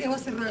fue del liceo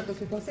hace rato,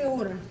 se fue hace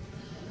horas.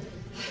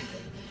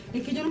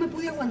 Es que yo no me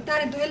pude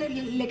aguantar, entonces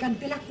le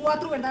canté las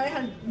 4 verdades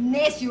al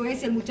necio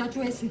ese, al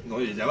muchacho ese. No,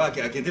 ya va, ¿a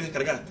quién te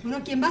descargaste? Bueno,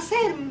 ¿a quién va a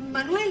ser?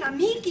 Manuel, a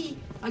Miki,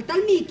 al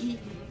tal Miki.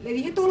 Le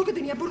dije todo lo que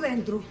tenía por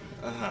dentro.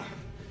 Ajá.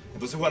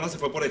 Entonces Juana se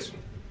fue por eso.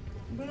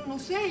 Bueno, no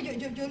sé,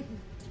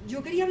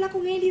 yo quería hablar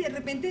con él y de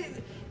repente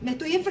me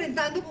estoy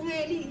enfrentando con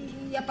él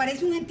y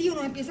aparece un gentío,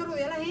 nos empieza a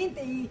rodear la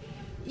gente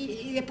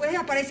y después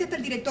aparece hasta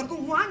el director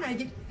con Juana.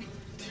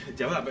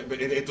 Ya va,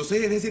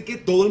 entonces es decir que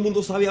todo el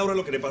mundo sabe ahora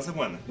lo que le pasa a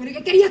Juana. Pero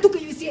 ¿qué querías tú que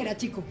yo hiciera,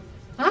 chico?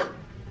 ¿Ah?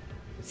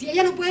 Si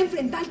ella no puede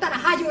enfrentar al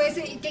tarajayo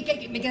ese,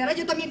 que me quedara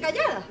yo también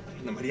callada.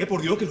 Ana María, por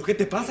Dios, ¿qué es lo que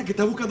te pasa? ¿Que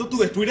estás buscando tú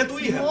destruir a tu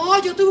hija?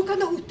 No, yo estoy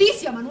buscando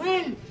justicia,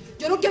 Manuel.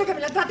 Yo no quiero que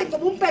me la traten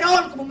como un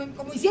perón,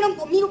 como hicieron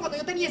conmigo cuando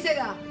yo tenía esa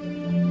edad.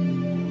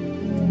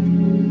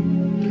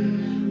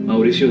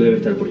 Mauricio debe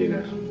estar por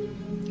llegar.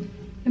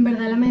 En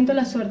verdad lamento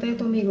la suerte de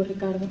tu amigo,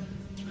 Ricardo.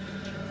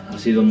 Ha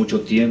sido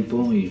mucho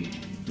tiempo y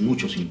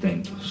muchos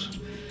intentos.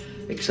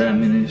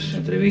 Exámenes,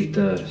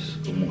 entrevistas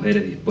con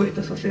mujeres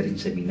dispuestas a ser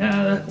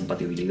inseminadas,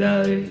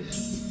 compatibilidades,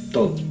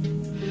 todo.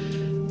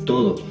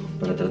 Todo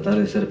para tratar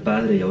de ser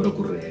padre y ahora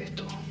ocurre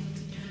esto.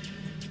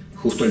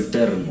 Justo el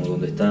termo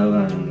donde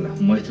estaban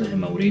las muestras de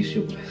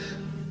Mauricio, pues,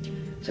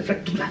 se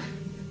fractura.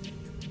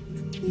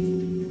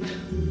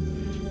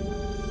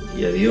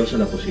 Y adiós a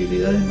la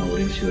posibilidad de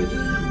Mauricio de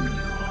tener un hijo.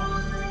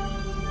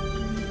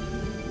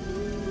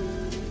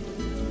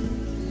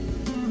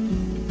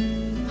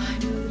 Ay,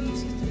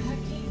 Mauricio, ¿estás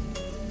aquí?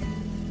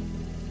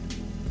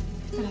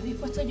 ¿Estarás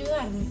dispuesto a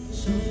ayudarme?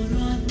 Solo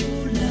a tu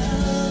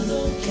lado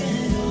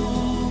quiero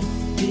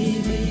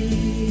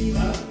vivir.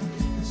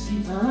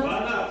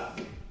 Juana.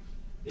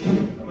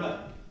 Mamá.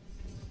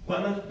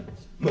 Juana,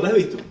 ¿no la has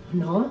visto?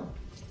 No.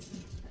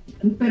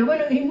 Pero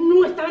bueno,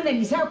 no estaba en el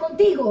liceo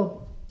contigo.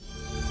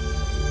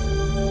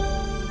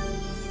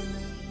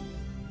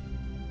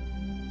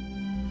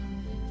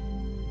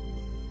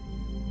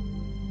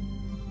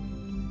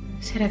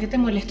 ¿Será que te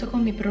molesto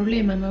con mi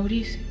problema,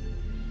 Mauricio?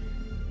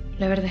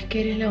 La verdad es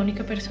que eres la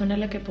única persona a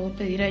la que puedo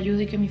pedir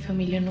ayuda y que mi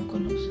familia no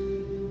conoce.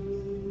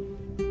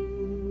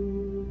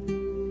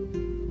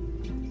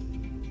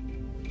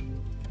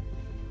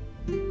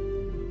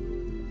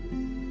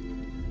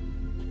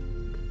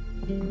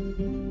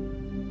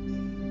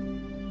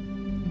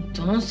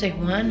 Entonces,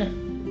 Juana,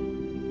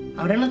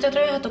 ¿ahora no te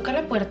atreves a tocar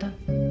la puerta?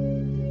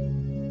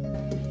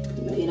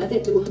 Imagínate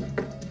tú.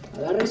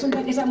 Ahora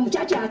resulta que esa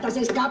muchacha hasta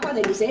se escapa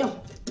del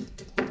liceo.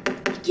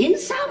 ¿Quién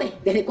sabe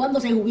desde cuándo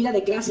se jubila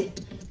de clase?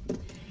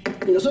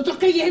 Y nosotros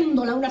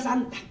creyéndola una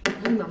santa.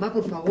 Ay, mamá,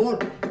 por favor.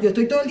 Yo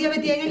estoy todo el día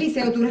metida en el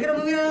liceo. ¿Tú crees que no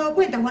me hubiera dado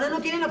cuenta? Juana no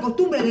tiene la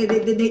costumbre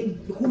de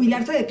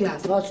jubilarse de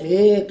clase. Ah,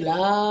 sí,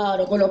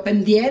 claro. Con lo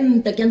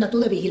pendiente que andas tú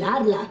de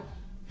vigilarla.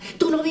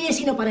 Tú no vives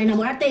sino para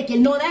enamorarte de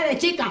quien no debe,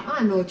 chica.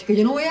 Ah, no, chica.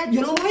 Yo no voy a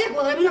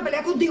cuadrarme una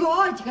pelea contigo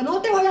hoy, chica. No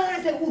te voy a dar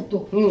ese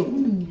gusto.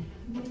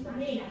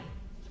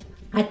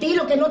 A ti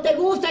lo que no te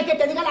gusta es que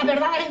te digan las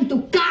verdades en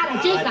tu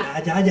cara,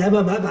 chica. Ya,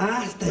 mamá,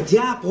 basta,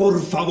 ya, por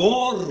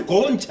favor,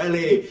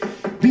 cónchale.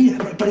 Mira,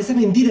 parece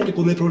mentira que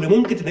con el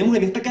problemón que tenemos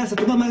en esta casa,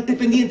 tu mamá esté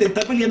pendiente de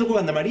estar peleando con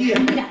Ana María.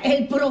 Mira,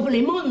 el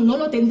problemón no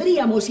lo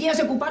tendríamos si ella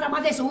se ocupara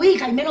más de su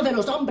hija y menos de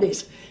los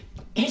hombres.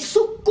 Es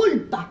su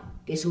culpa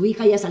que su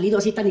hija haya salido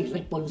así tan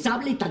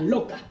irresponsable y tan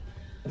loca.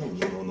 No,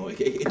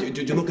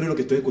 yo no creo lo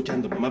que estoy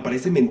escuchando, mamá.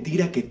 Parece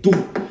mentira que tú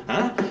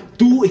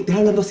estés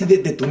hablando así de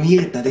tu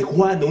nieta, de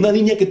Juana, una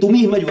niña que tú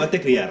misma ayudaste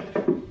a criar.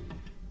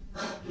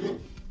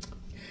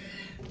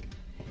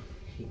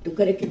 ¿Y tú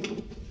crees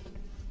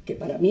que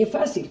para mí es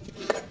fácil?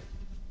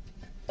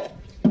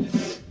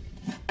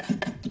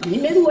 A mí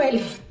me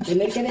duele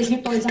tener que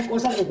decir todas esas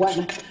cosas de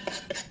Juana.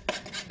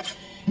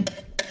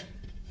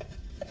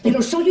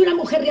 Pero soy una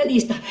mujer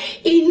realista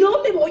y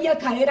no me voy a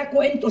caer a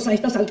cuentos a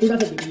estas alturas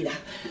de mi vida.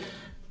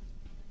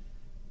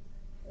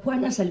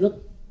 Juana salió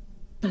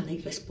tan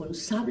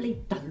irresponsable y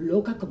tan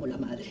loca como la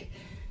madre.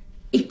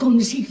 Y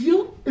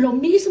consiguió lo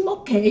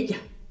mismo que ella.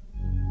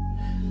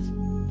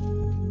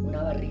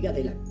 Una barriga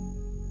de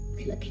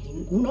la que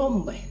ningún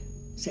hombre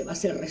se va a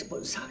hacer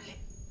responsable.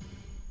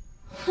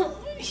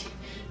 Ay,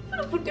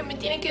 pero ¿por qué me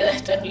tiene que dar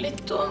esto en el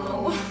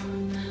estómago?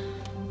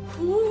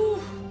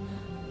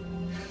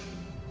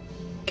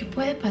 ¿Qué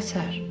puede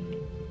pasar?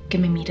 ¿Que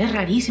me mire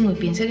rarísimo y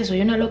piense que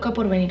soy una loca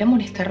por venir a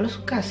molestarlo a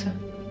su casa?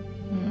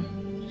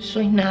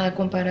 Soy nada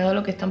comparado a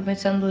lo que están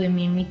pensando de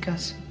mí en mi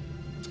casa.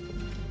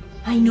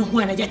 Ay, no,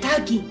 Juana, ya estás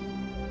aquí.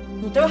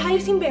 No te vas a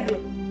ir sin verlo.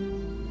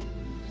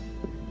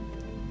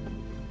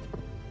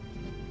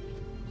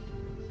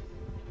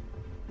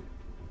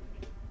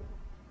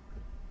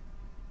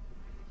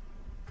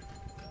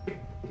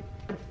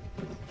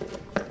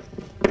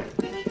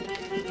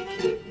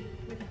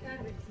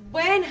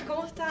 Buenas,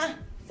 ¿cómo está?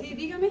 Sí,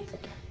 dígame.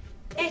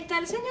 ¿Está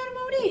el señor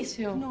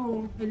Mauricio?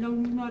 No, él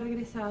aún no ha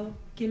regresado.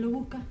 ¿Quién lo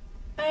busca?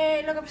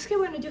 Lo que pasa es que,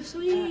 bueno, yo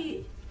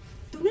soy...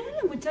 ¿Tú no eres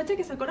la muchacha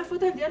que sacó la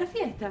foto del día de la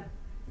fiesta?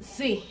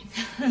 Sí.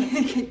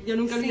 Yo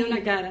nunca olvido Sí.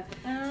 la cara.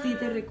 Sí,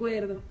 te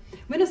recuerdo.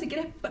 Bueno, si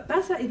quieres,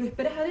 pasa y lo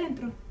esperas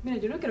adentro. Mira,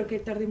 yo no creo que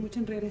tarde mucho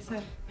en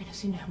regresar. Bueno,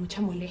 si no es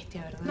mucha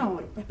molestia, ¿verdad? No,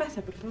 bueno, pues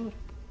pasa, por favor.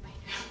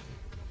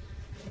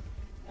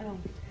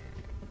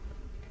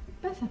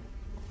 Pasa.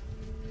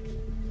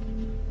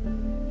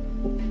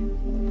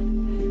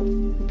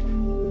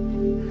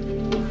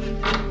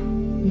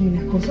 ¿Y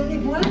las cosas de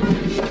Juana?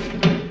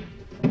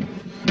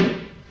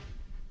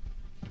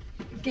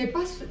 ¿Qué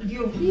pasó?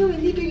 Dios mío,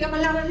 bendito, ¿y la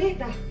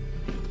maleta?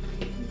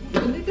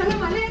 ¿Dónde está la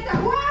maleta,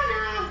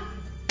 Juana?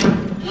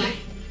 Ay,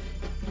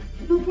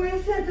 no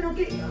puede ser, pero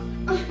que...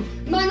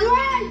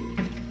 ¡Manuel!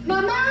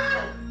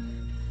 ¡Mamá!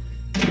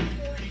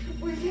 No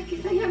puede ser que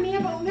esa hija mía,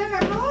 ¿para dónde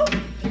agarró?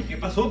 ¿Qué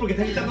pasó? ¿Por qué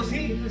estás gritando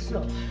así? ¿Qué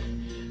pasó?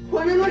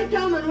 Juana no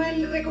está,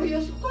 Manuel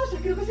recogió sus cosas,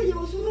 creo que se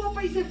llevó su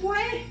ropa y se fue.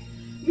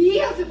 Mi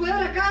hija se fue de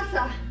la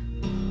casa.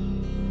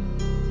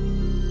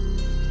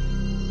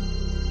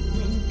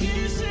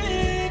 Que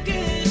sé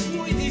que es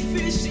muy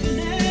difícil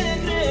de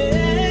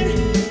creer.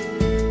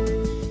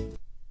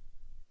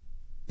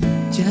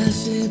 Ya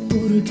sé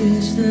por qué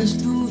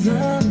estás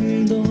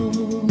dudando.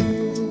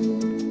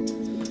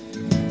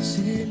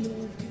 Sé lo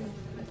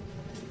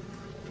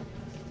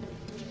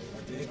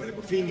que... Vale,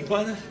 por fin, ¿y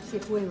Juana? Se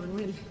fue,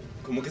 Manuel.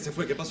 ¿Cómo que se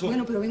fue? ¿Qué pasó?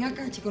 Bueno, pero ven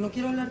acá, chico, no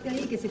quiero hablarte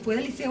ahí, que se fue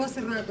del liceo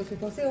hace rato, se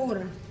fue hace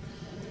horas.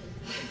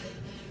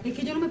 Es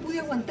que yo no me pude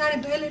aguantar,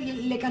 entonces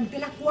le canté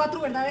las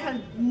 4 verdades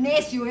al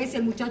necio ese,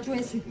 al muchacho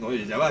ese. No,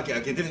 ya va, ¿a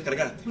quién te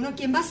descargaste? Bueno, ¿a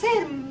quién va a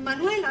ser?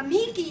 Manuel, a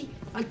Miki,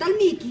 al tal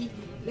Miki.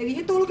 Le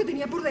dije todo lo que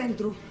tenía por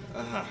dentro.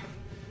 Ajá.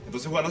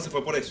 Entonces Juana se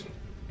fue por eso.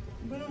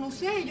 Bueno, no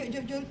sé,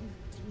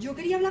 yo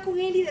quería hablar con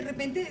él y de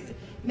repente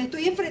me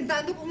estoy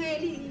enfrentando con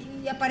él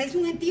y aparece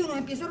un gentío, nos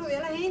empieza a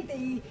rodear la gente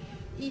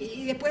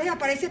y después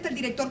aparece hasta el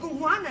director con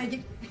Juana.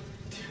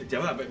 Ya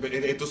va,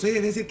 entonces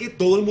es decir que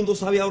todo el mundo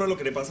sabe ahora lo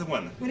que le pasa a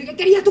Juana. Bueno, ¿y qué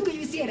querías tú que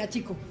yo hiciera,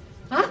 chico?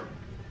 ¿Ah?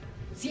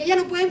 Si ella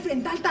no puede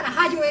enfrentar al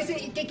tarajayo ese,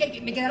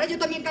 que me quedara yo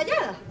también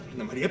callada.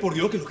 Ana María, por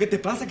Dios, ¿qué es lo que te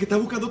pasa? ¿Que estás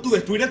buscando tú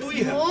destruir a tu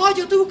hija? No,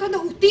 yo estoy buscando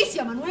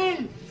justicia,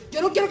 Manuel.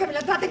 Yo no quiero que me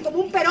la traten como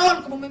un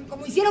perón,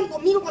 como hicieron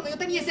conmigo cuando yo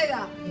tenía esa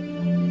edad.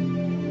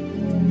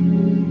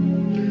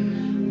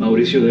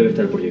 Mauricio debe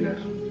estar por llegar.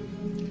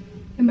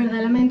 En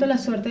verdad lamento la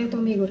suerte de tu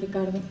amigo,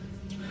 Ricardo.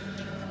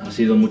 Ha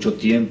sido mucho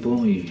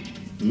tiempo y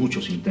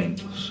muchos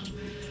intentos.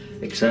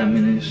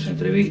 Exámenes,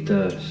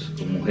 entrevistas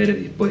con mujeres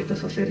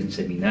dispuestas a ser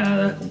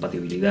inseminadas,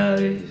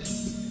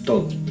 compatibilidades,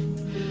 todo.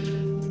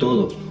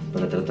 Todo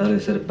para tratar de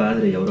ser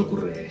padre y ahora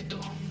ocurre esto.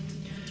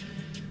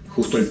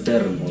 Justo el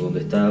termo donde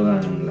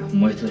estaban las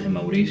muestras de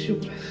Mauricio,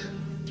 pues,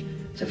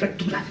 se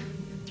fractura.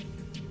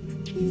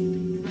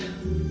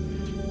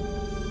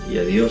 Y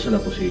adiós a la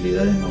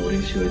posibilidad de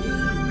Mauricio de tener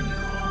un hijo.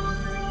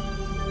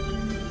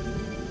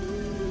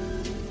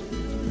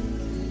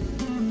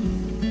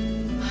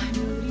 Ay,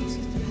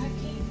 Mauricio, ¿estás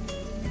aquí?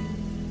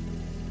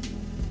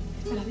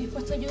 ¿Estarás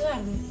dispuesto a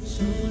ayudarme?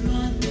 Solo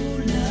a tu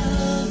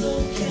lado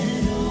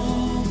quiero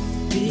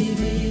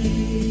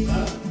vivir.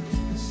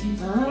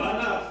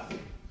 Juana.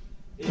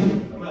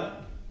 Mamá.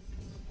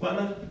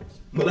 Juana,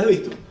 ¿no la has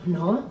visto?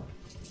 No.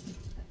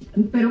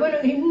 Pero bueno,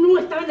 no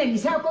estaba en el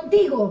liceo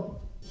contigo.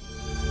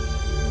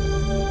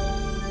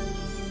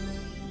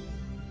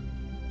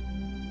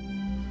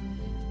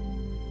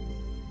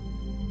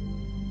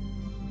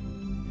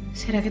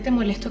 ¿Será que te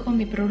molesto con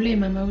mi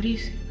problema,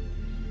 Mauricio?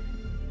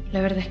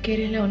 La verdad es que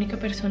eres la única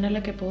persona a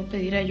la que puedo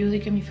pedir ayuda y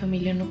que mi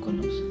familia no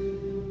conoce.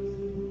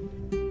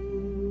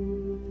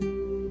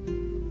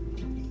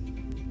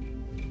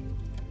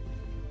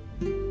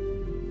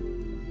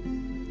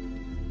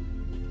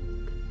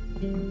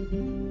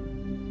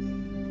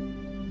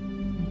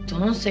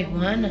 Entonces,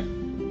 Juana,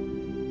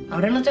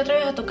 ¿ahora no te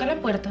atreves a tocar la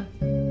puerta?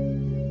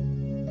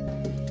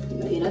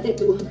 Imagínate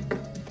tú.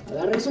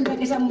 Ahora resulta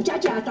que esa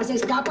muchacha hasta se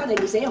escapa del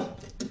liceo.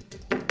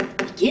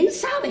 ¿Quién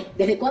sabe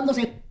desde cuándo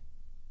se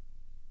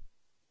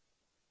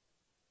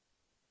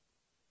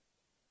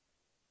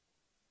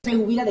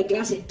jubila de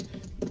clase?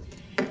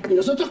 Y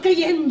nosotros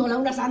creyéndola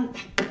una santa.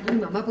 Ay,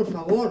 mamá, por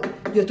favor.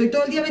 Yo estoy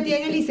todo el día metida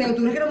en el liceo.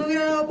 ¿Tú crees que no me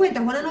hubiera dado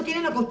cuenta? Juana no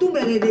tiene la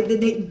costumbre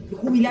de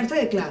jubilarse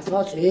de clase.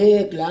 Ah,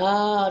 sí,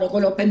 claro.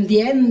 Con lo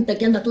pendiente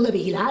que andas tú de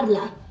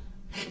vigilarla.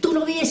 Tú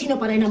no vives sino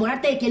para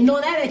enamorarte de quien no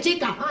debe,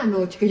 chica. Ah,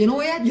 no, chica. Yo no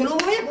voy a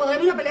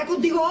cuadrarme una pelea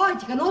contigo hoy,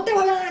 chica. No te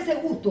voy a dar ese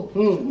gusto.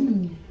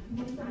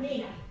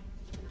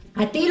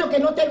 A ti lo que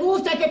no te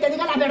gusta es que te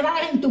digan las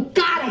verdades en tu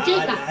cara,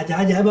 chica.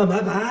 Ya, mamá,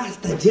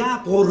 basta,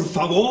 ya, por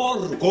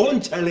favor,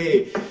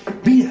 cónchale.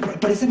 Mira,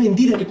 parece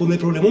mentira que con el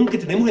problemón que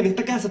tenemos en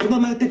esta casa, tu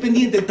mamá esté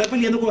pendiente de estar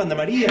peleando con Ana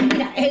María.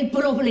 Mira, el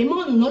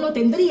problemón no lo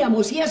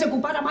tendríamos si ella se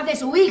ocupara más de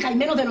su hija y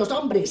menos de los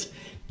hombres.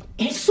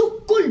 Es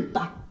su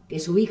culpa que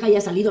su hija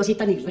haya salido así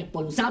tan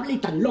irresponsable y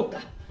tan loca.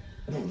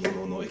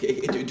 No,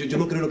 yo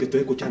no creo lo que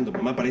estoy escuchando,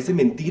 mamá. Parece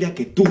mentira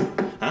que tú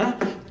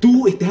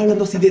estés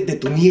hablando así de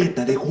tu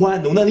nieta, de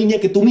Juana, una niña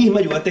que tú misma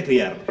ayudaste a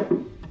criar.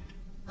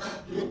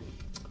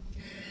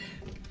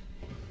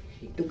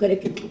 ¿Y tú crees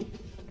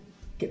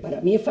que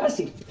para mí es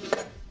fácil?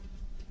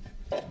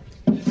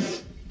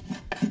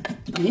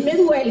 A mí me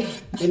duele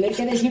tener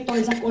que decir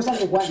todas esas cosas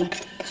de Juana.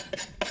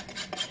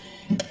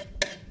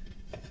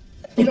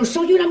 Pero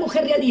soy una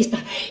mujer realista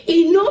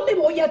y no me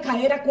voy a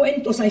caer a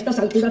cuentos a estas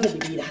alturas de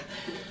mi vida.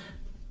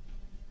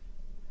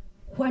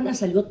 Juana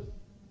salió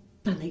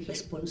tan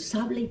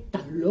irresponsable y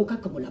tan loca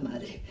como la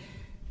madre.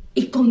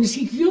 Y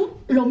consiguió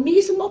lo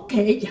mismo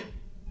que ella.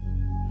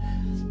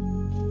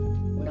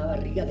 Una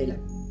barriga de la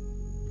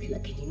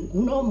que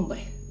ningún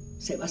hombre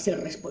se va a hacer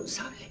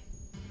responsable.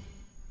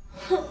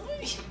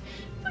 Ay,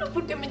 pero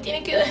 ¿por qué me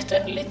tiene que dar esto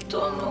en el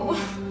estómago?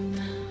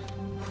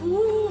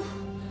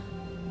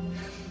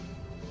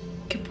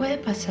 ¿Qué puede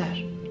pasar?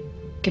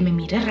 ¿Que me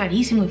mire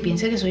rarísimo y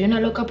piense que soy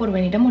una loca por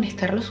venir a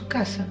molestarlo a su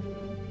casa?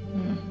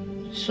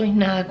 Soy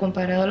nada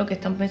comparado a lo que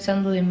están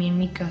pensando de mí en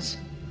mi casa.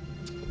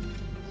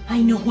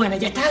 Ay, no, Juana,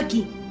 ya estás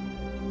aquí.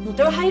 No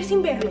te vas a ir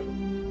sin verlo.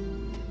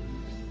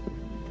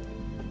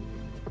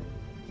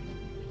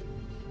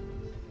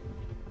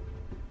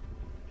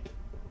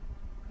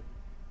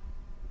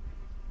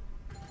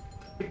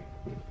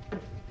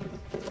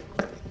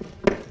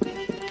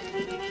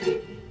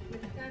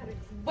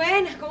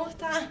 Buenas, ¿cómo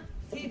está?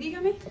 Sí,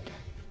 dígame.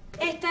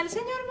 ¿Está el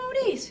señor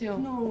Mauricio?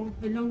 No,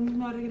 él aún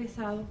no ha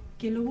regresado.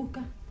 ¿Quién lo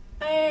busca?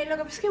 Lo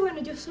que pasa es que, bueno,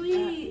 yo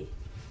soy...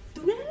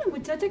 ¿Tú no eres la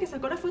muchacha que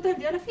sacó las fotos del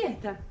día de la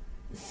fiesta?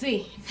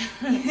 Sí.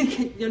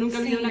 Yo nunca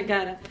vi Sí. una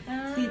cara.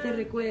 Ah. Sí, te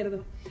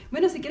recuerdo.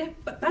 Bueno, si quieres,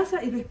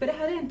 pasa y lo esperas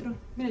adentro.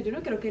 Mira, yo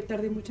no creo que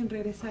tarde mucho en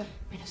regresar.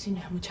 Pero si no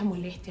es mucha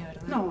molestia,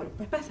 ¿verdad? No, bueno,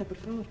 pues pasa, por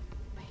favor.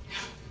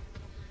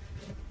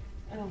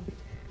 Ah.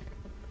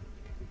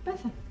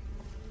 Pasa.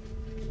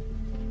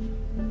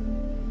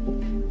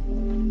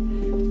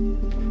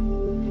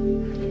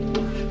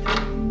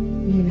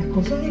 ¿Y las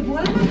cosas de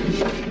Juana?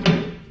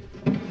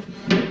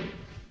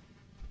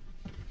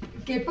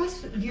 ¿Qué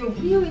pasó? Dios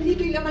mío,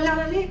 bendito, ¿y la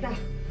maleta?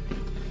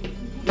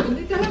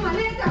 ¿Dónde está la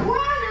maleta,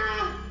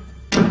 Juana?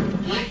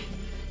 Ay,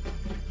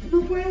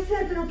 no puede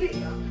ser, pero qué...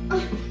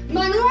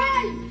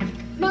 ¡Manuel!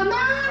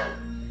 ¡Mamá!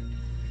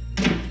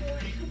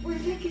 Ay, no puede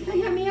ser que esa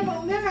hija mía, ¿para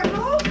dónde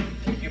agarró?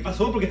 ¿Qué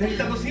pasó? ¿Por qué estás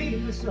gritando así? ¿Qué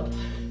pasó?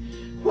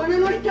 Juana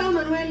no está,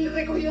 Manuel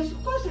recogió sus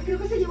cosas, creo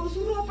que se llevó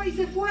su ropa y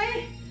se fue.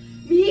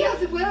 Mi hija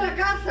se fue de la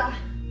casa.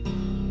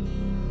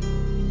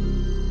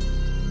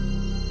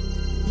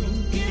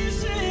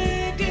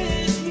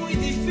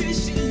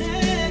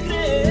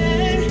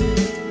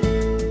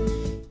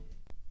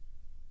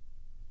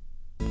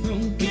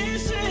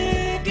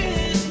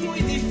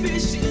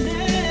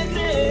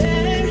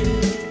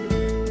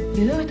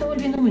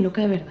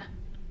 loca de verdad.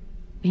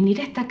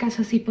 Venir a esta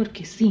casa así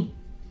porque sí.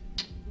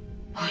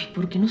 Ay,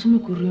 ¿por qué no se me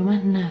ocurrió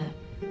más nada?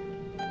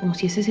 Como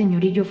si ese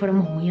señor y yo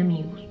fuéramos muy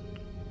amigos.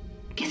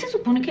 ¿Qué se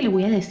supone que le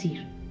voy a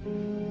decir?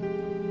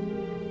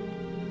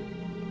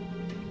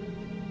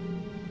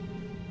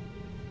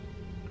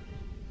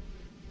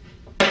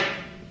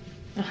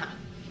 Ajá.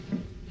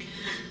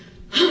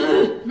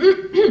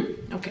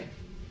 Ok.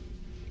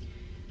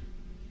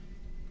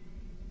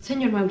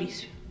 Señor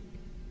Mauricio,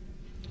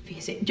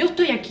 fíjese, yo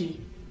estoy aquí,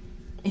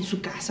 en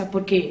su casa,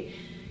 porque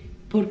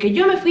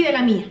yo me fui de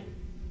la mía.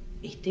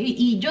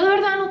 Y yo de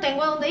verdad no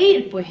tengo a dónde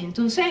ir, pues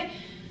entonces...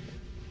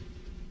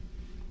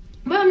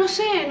 Bueno, no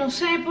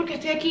sé por qué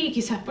estoy aquí,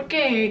 quizás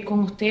porque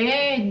con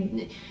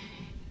usted...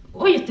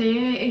 Oye, usted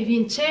es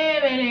bien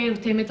chévere,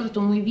 usted me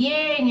trató muy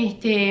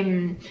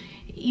bien,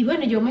 y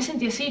bueno, yo me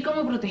sentí así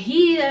como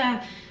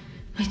protegida.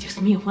 Ay, Dios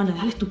mío, Juana,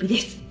 dale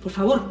estupidez, por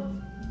favor.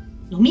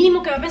 Lo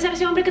mínimo que va a pensar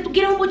ese hombre es que tú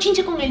quieras un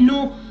bochinche con él,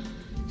 no.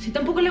 Si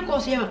tampoco es la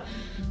cosa, ya va.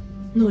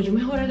 No, yo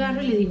mejor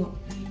agarro y le digo,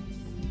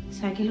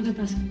 ¿sabe qué es lo que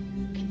pasa?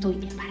 Que estoy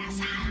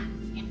embarazada,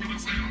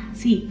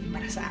 sí,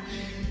 embarazada.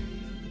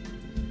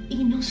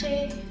 Y no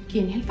sé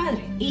quién es el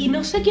padre. Y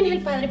no sé quién es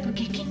el padre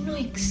porque es que no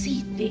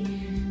existe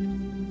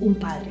un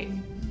padre.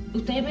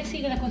 ¿Usted me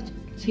sigue la cuestión?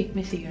 Sí,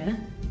 me sigue, ¿verdad?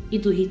 Y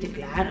tú dijiste,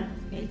 claro,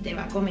 él te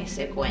va a comer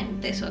ese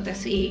cuentesote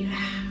así.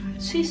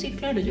 Sí,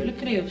 claro, yo le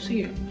creo,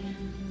 sí.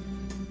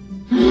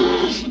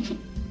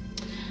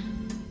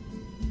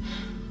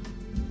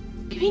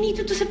 ¿Qué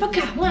viniste tú para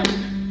acá, Juan?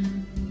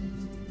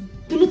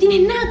 Tú no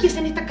tienes nada que hacer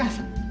en esta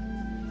casa.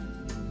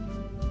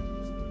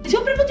 Ese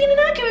hombre no tiene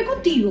nada que ver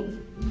contigo.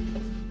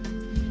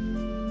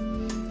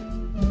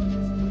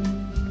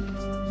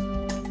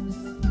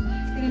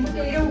 Tenemos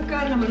que ir a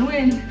buscarla,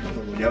 Manuel.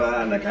 Ya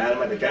va, Ana,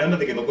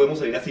 cálmate, que no podemos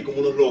salir así como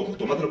unos locos.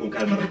 Tómatelo con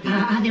calma,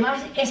 respira.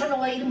 Además, esa no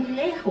va a ir muy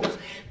lejos.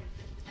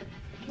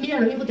 Mira,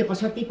 lo mismo te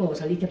pasó a ti cuando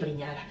saliste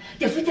preñada.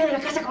 Te fuiste de la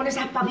casa con ese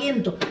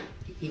aspaviento.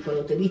 Y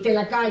cuando te viste en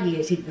la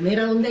calle sin tener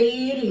a dónde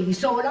ir y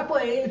sola,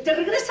 pues te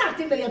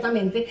regresaste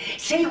inmediatamente.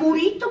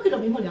 Segurito que lo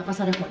mismo le va a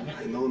pasar a Juana.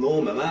 Ay,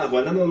 no, mamá.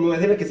 Juana no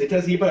es de la que se echa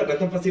así para atrás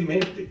tan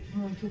fácilmente.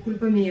 No, es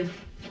culpa mía.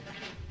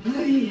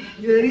 Ay,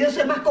 yo he debido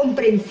ser más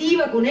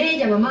comprensiva con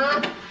ella, mamá.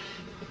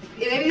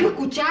 He debido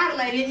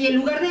escucharla y en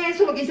lugar de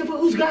eso lo que hice fue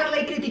juzgarla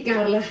y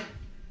criticarla.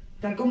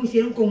 Tal como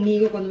hicieron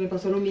conmigo cuando me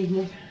pasó lo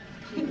mismo.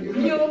 Dios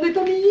mío, ¿dónde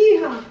está mi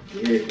hija?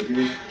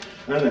 Bien.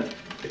 Ana,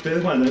 estoy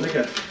de Juana, ven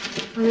acá.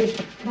 A ver,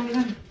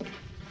 dale.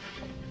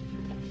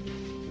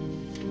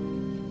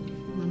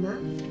 Mamá,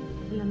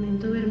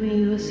 lamento haberme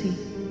ido así,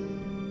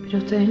 pero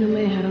ustedes no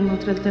me dejaron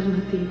otra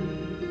alternativa.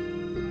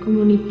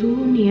 Como ni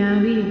tú, ni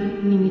Abby,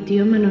 ni mi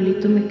tío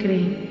Manolito me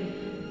creen,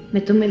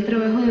 me tomé el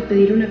trabajo de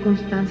pedir una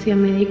constancia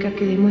médica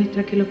que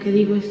demuestra que lo que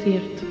digo es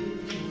cierto.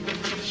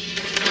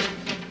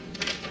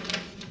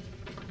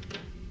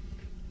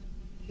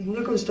 Es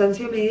una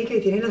constancia médica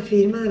y tiene la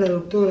firma de la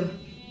doctora.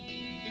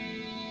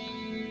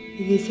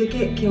 Y dice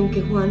que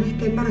aunque Juana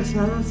esté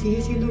embarazada,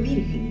 sigue siendo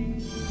virgen.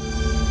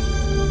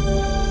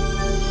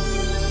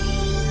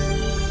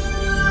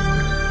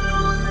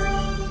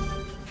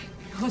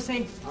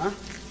 José,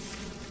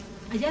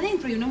 allá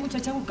adentro hay una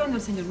muchacha buscando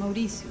al señor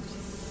Mauricio.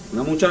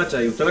 ¿Una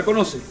muchacha? ¿Y usted la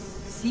conoce?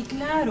 Sí,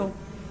 claro.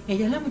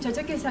 Ella es la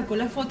muchacha que sacó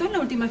la foto en la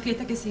última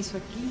fiesta que se hizo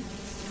aquí.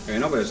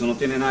 Bueno, pero eso no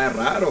tiene nada de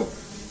raro.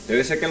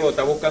 Debe ser que lo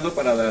está buscando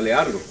para darle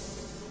algo.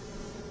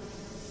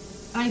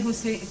 Ay,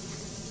 José,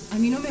 a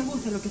mí no me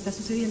gusta lo que está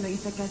sucediendo en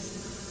esta casa.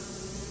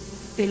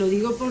 Te lo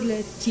digo por la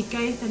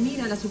chica esta,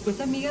 mira, la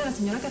supuesta amiga de la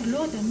señora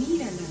Carlota,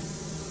 mírala.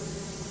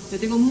 Yo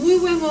tengo muy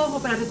buen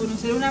ojo para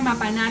reconocer una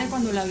mapanare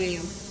cuando la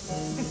veo.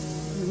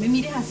 No me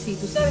mires así,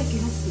 tú sabes que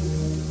es así.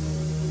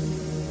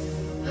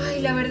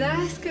 Ay, la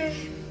verdad es que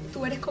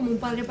tú eres como un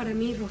padre para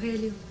mí,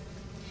 Rogelio.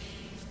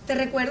 Te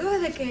recuerdo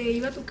desde que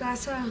iba a tu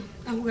casa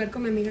a jugar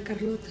con mi amiga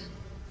Carlota.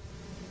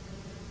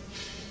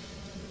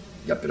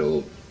 Ya,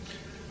 pero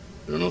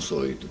no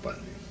soy tu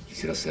padre.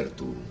 Quisiera ser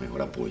tu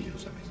mejor apoyo,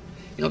 ¿sabes?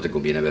 Y no te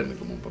conviene verme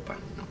como un papá,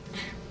 ¿no?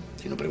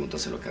 Si no,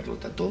 pregúntaselo a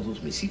Carlota.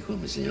 Todos mis hijos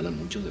me señalan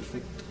muchos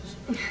defectos.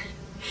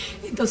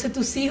 Entonces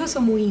tus hijos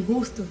son muy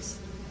injustos.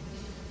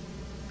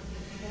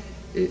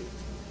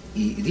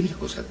 Y dime una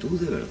cosa, ¿tú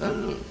de verdad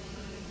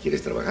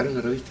quieres trabajar en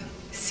la revista?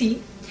 Sí,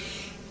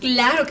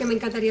 claro que me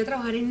encantaría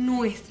trabajar en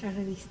nuestra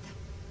revista.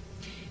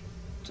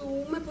 Tú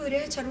me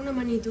podrías echar una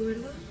manito,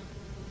 ¿verdad?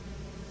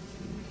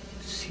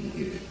 Sí.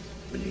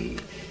 ¿Y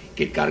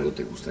qué cargo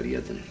te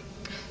gustaría tener?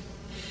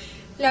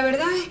 La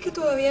verdad es que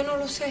todavía no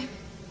lo sé.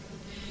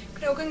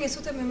 Creo que en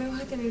eso también me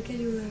vas a tener que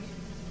ayudar.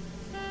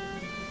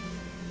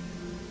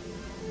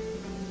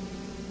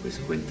 Pues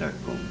cuenta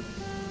con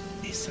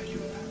esa ayuda.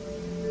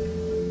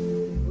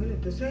 Bueno,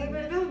 entonces es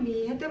verdad, mi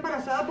hija está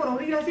embarazada por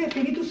obra y gracia del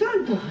Espíritu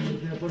Santo. Ay,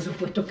 pero por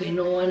supuesto que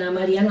no, Ana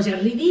María, no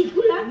seas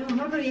ridícula. No,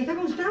 mamá, pero ¿y esta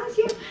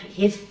constancia?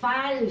 Ay, es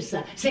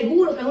falsa.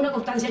 Seguro que es una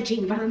constancia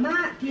chimba.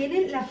 Mamá,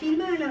 tiene la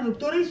firma de la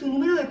doctora y su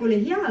número de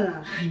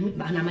colegiada. Ay,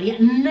 Ana María,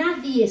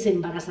 nadie se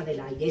embaraza del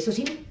aire. Eso es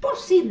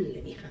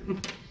imposible, mija.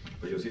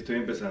 yo sí estoy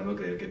empezando a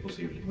creer que es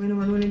posible. Bueno,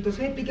 Manuel,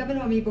 entonces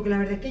explícamelo a mí, porque la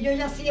verdad es que yo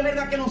ya sí es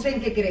verdad que no sé en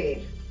qué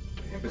creer.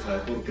 Voy a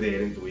empezar por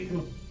creer en tu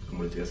hijo,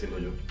 como lo estoy haciendo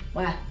yo.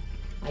 Bueno,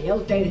 allá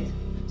ustedes.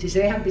 Si se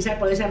dejan pisar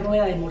por esa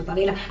rueda de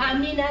mortadela, a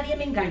mí nadie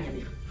me engaña,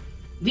 mijo.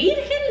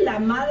 Virgen, la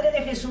madre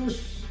de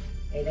Jesús.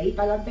 De ahí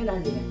para adelante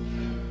nadie.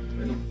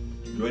 Bueno,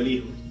 yo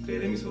elijo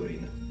creer en mi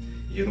sobrina.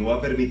 Y yo no voy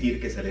a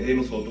permitir que se aleje de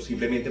nosotros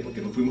simplemente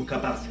porque no fuimos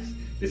capaces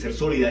de ser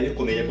solidarios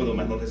con ella cuando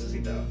más nos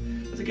necesitaba.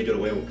 Así que yo lo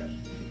voy a buscar.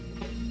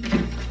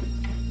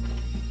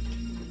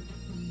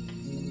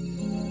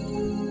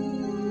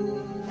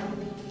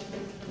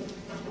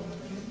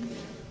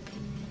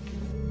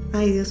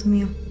 Ay, Dios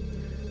mío.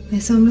 A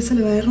ese hombre se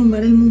le va a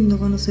derrumbar el mundo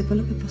cuando sepa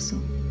lo que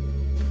pasó.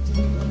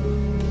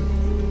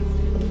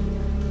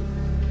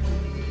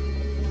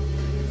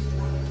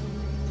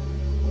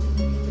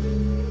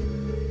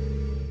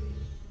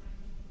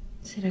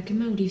 ¿Será que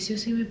Mauricio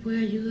sí me puede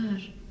ayudar?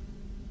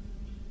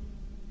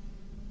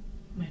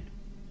 Bueno,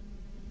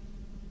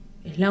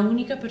 es la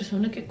única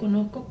persona que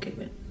conozco que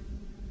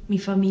mi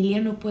familia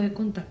no puede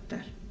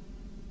contactar.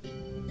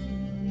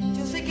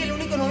 Yo sé que el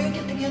único novio que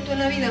has tenido tú en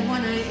la vida,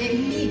 Juana, es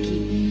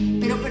Nicky.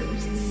 Pero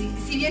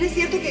si bien es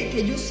cierto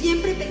que yo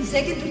siempre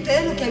pensé que entre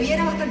ustedes lo que había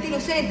era bastante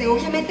inocente,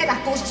 obviamente las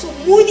cosas son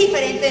muy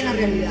diferentes en la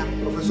realidad.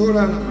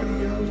 Profesora Ana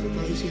María, usted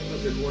está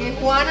diciendo Que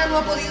Juana no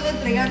ha podido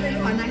entregarle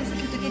los análisis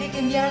que usted tiene que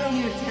enviar a la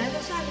Universidad de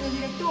Los Ángeles,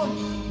 director,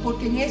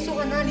 porque en esos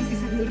análisis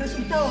salió el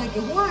resultado de que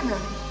Juana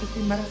está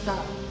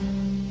embarazada.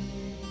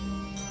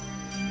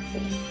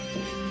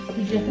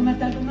 ¿Quieres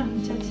tomarte algo más,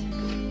 muchacha?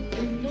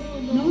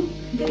 No, ¿Un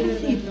de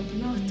verdad, cafecito?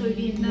 no, estoy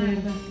bien, de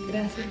verdad.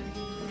 Gracias.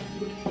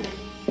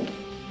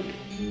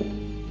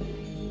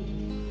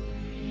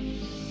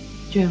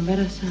 Yo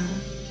embarazada.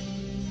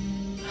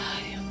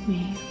 Ay, Dios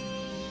mío.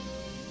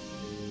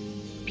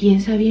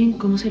 Piensa bien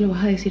cómo se lo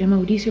vas a decir a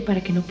Mauricio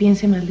para que no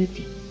piense mal de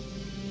ti.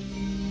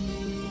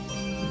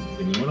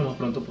 Venimos lo más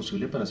pronto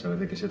posible para saber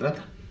de qué se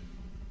trata.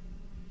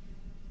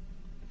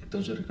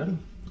 Entonces, Ricardo,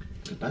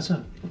 ¿qué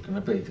pasa? ¿Por qué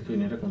me pediste que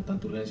viniera con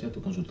tanta urgencia a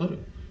tu consultorio?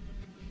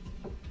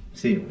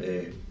 Sí,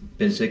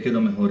 pensé que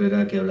lo mejor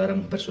era que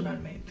habláramos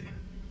personalmente.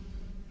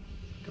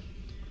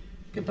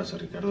 ¿Qué pasa,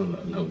 Ricardo?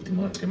 La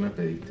última vez que me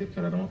pediste que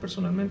habláramos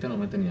personalmente no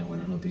me tenías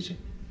buenas noticias.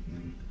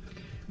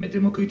 Me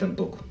temo que hoy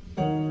tampoco.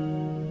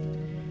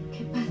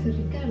 ¿Qué pasa,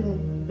 Ricardo?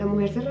 La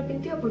mujer se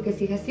arrepintió porque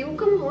si es así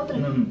buscamos otra.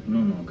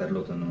 No,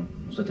 Carlota, no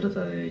se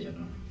trata de ella,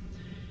 no.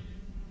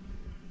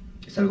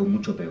 Es algo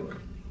mucho peor.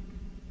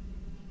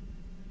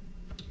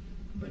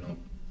 Bueno,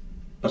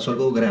 pasó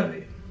algo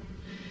grave.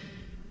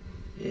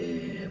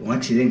 Un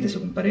accidente,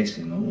 según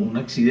parece, ¿no? ¿Un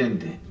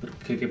accidente? ¿Pero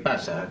qué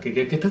pasa?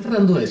 ¿Qué estás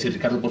tratando de decir,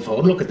 Ricardo? Por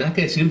favor, lo que tengas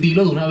que decir,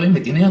 dilo de una vez.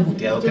 Me tienes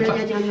angustiado. ¿Qué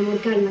pasa? Ya, mi amor,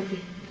 cálmate.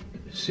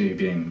 Sí,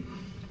 bien.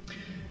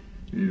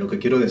 Lo que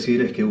quiero decir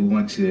es que hubo un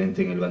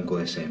accidente en el banco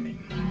de semen.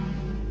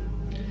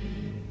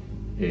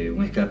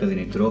 Un escape de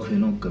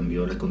nitrógeno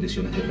cambió las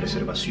condiciones de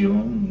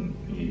preservación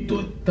y...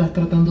 ¿Tú estás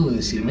tratando de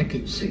decirme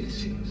que...? Sí.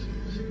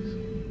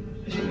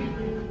 Eso mismo.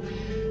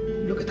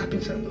 Lo que estás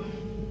pensando.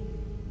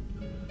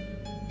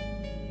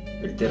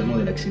 El termo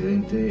del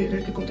accidente era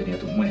el que contenía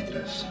tus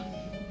muestras.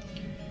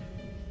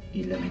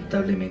 Y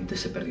lamentablemente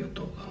se perdió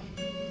todo.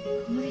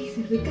 ¿Cómo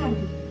dices, Ricardo?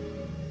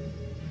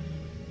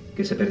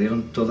 Que se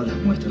perdieron todas las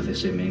muestras de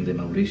semen de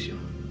Mauricio.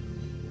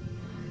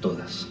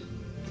 Todas.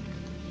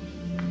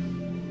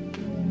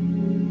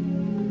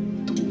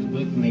 ¿Tú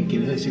me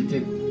quieres decir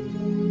que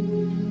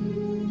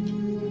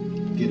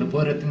no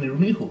podré tener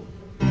un hijo?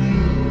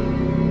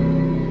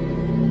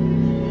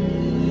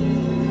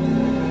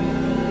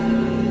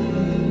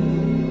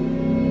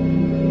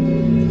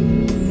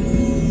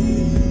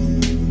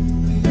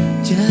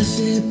 Ya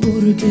sé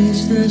por qué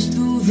estás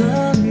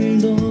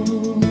dudando.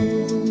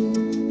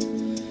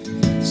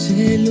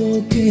 Sé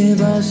lo que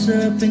vas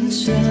a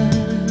pensar.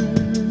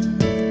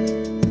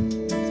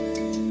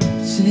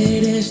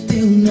 Ser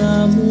este un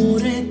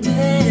amor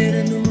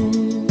eterno.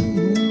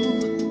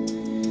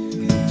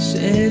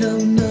 Será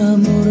un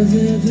amor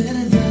de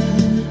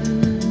verdad.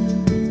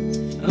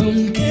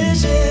 Aunque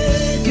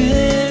sé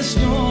que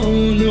esto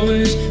no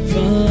es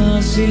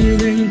fácil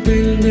de entender.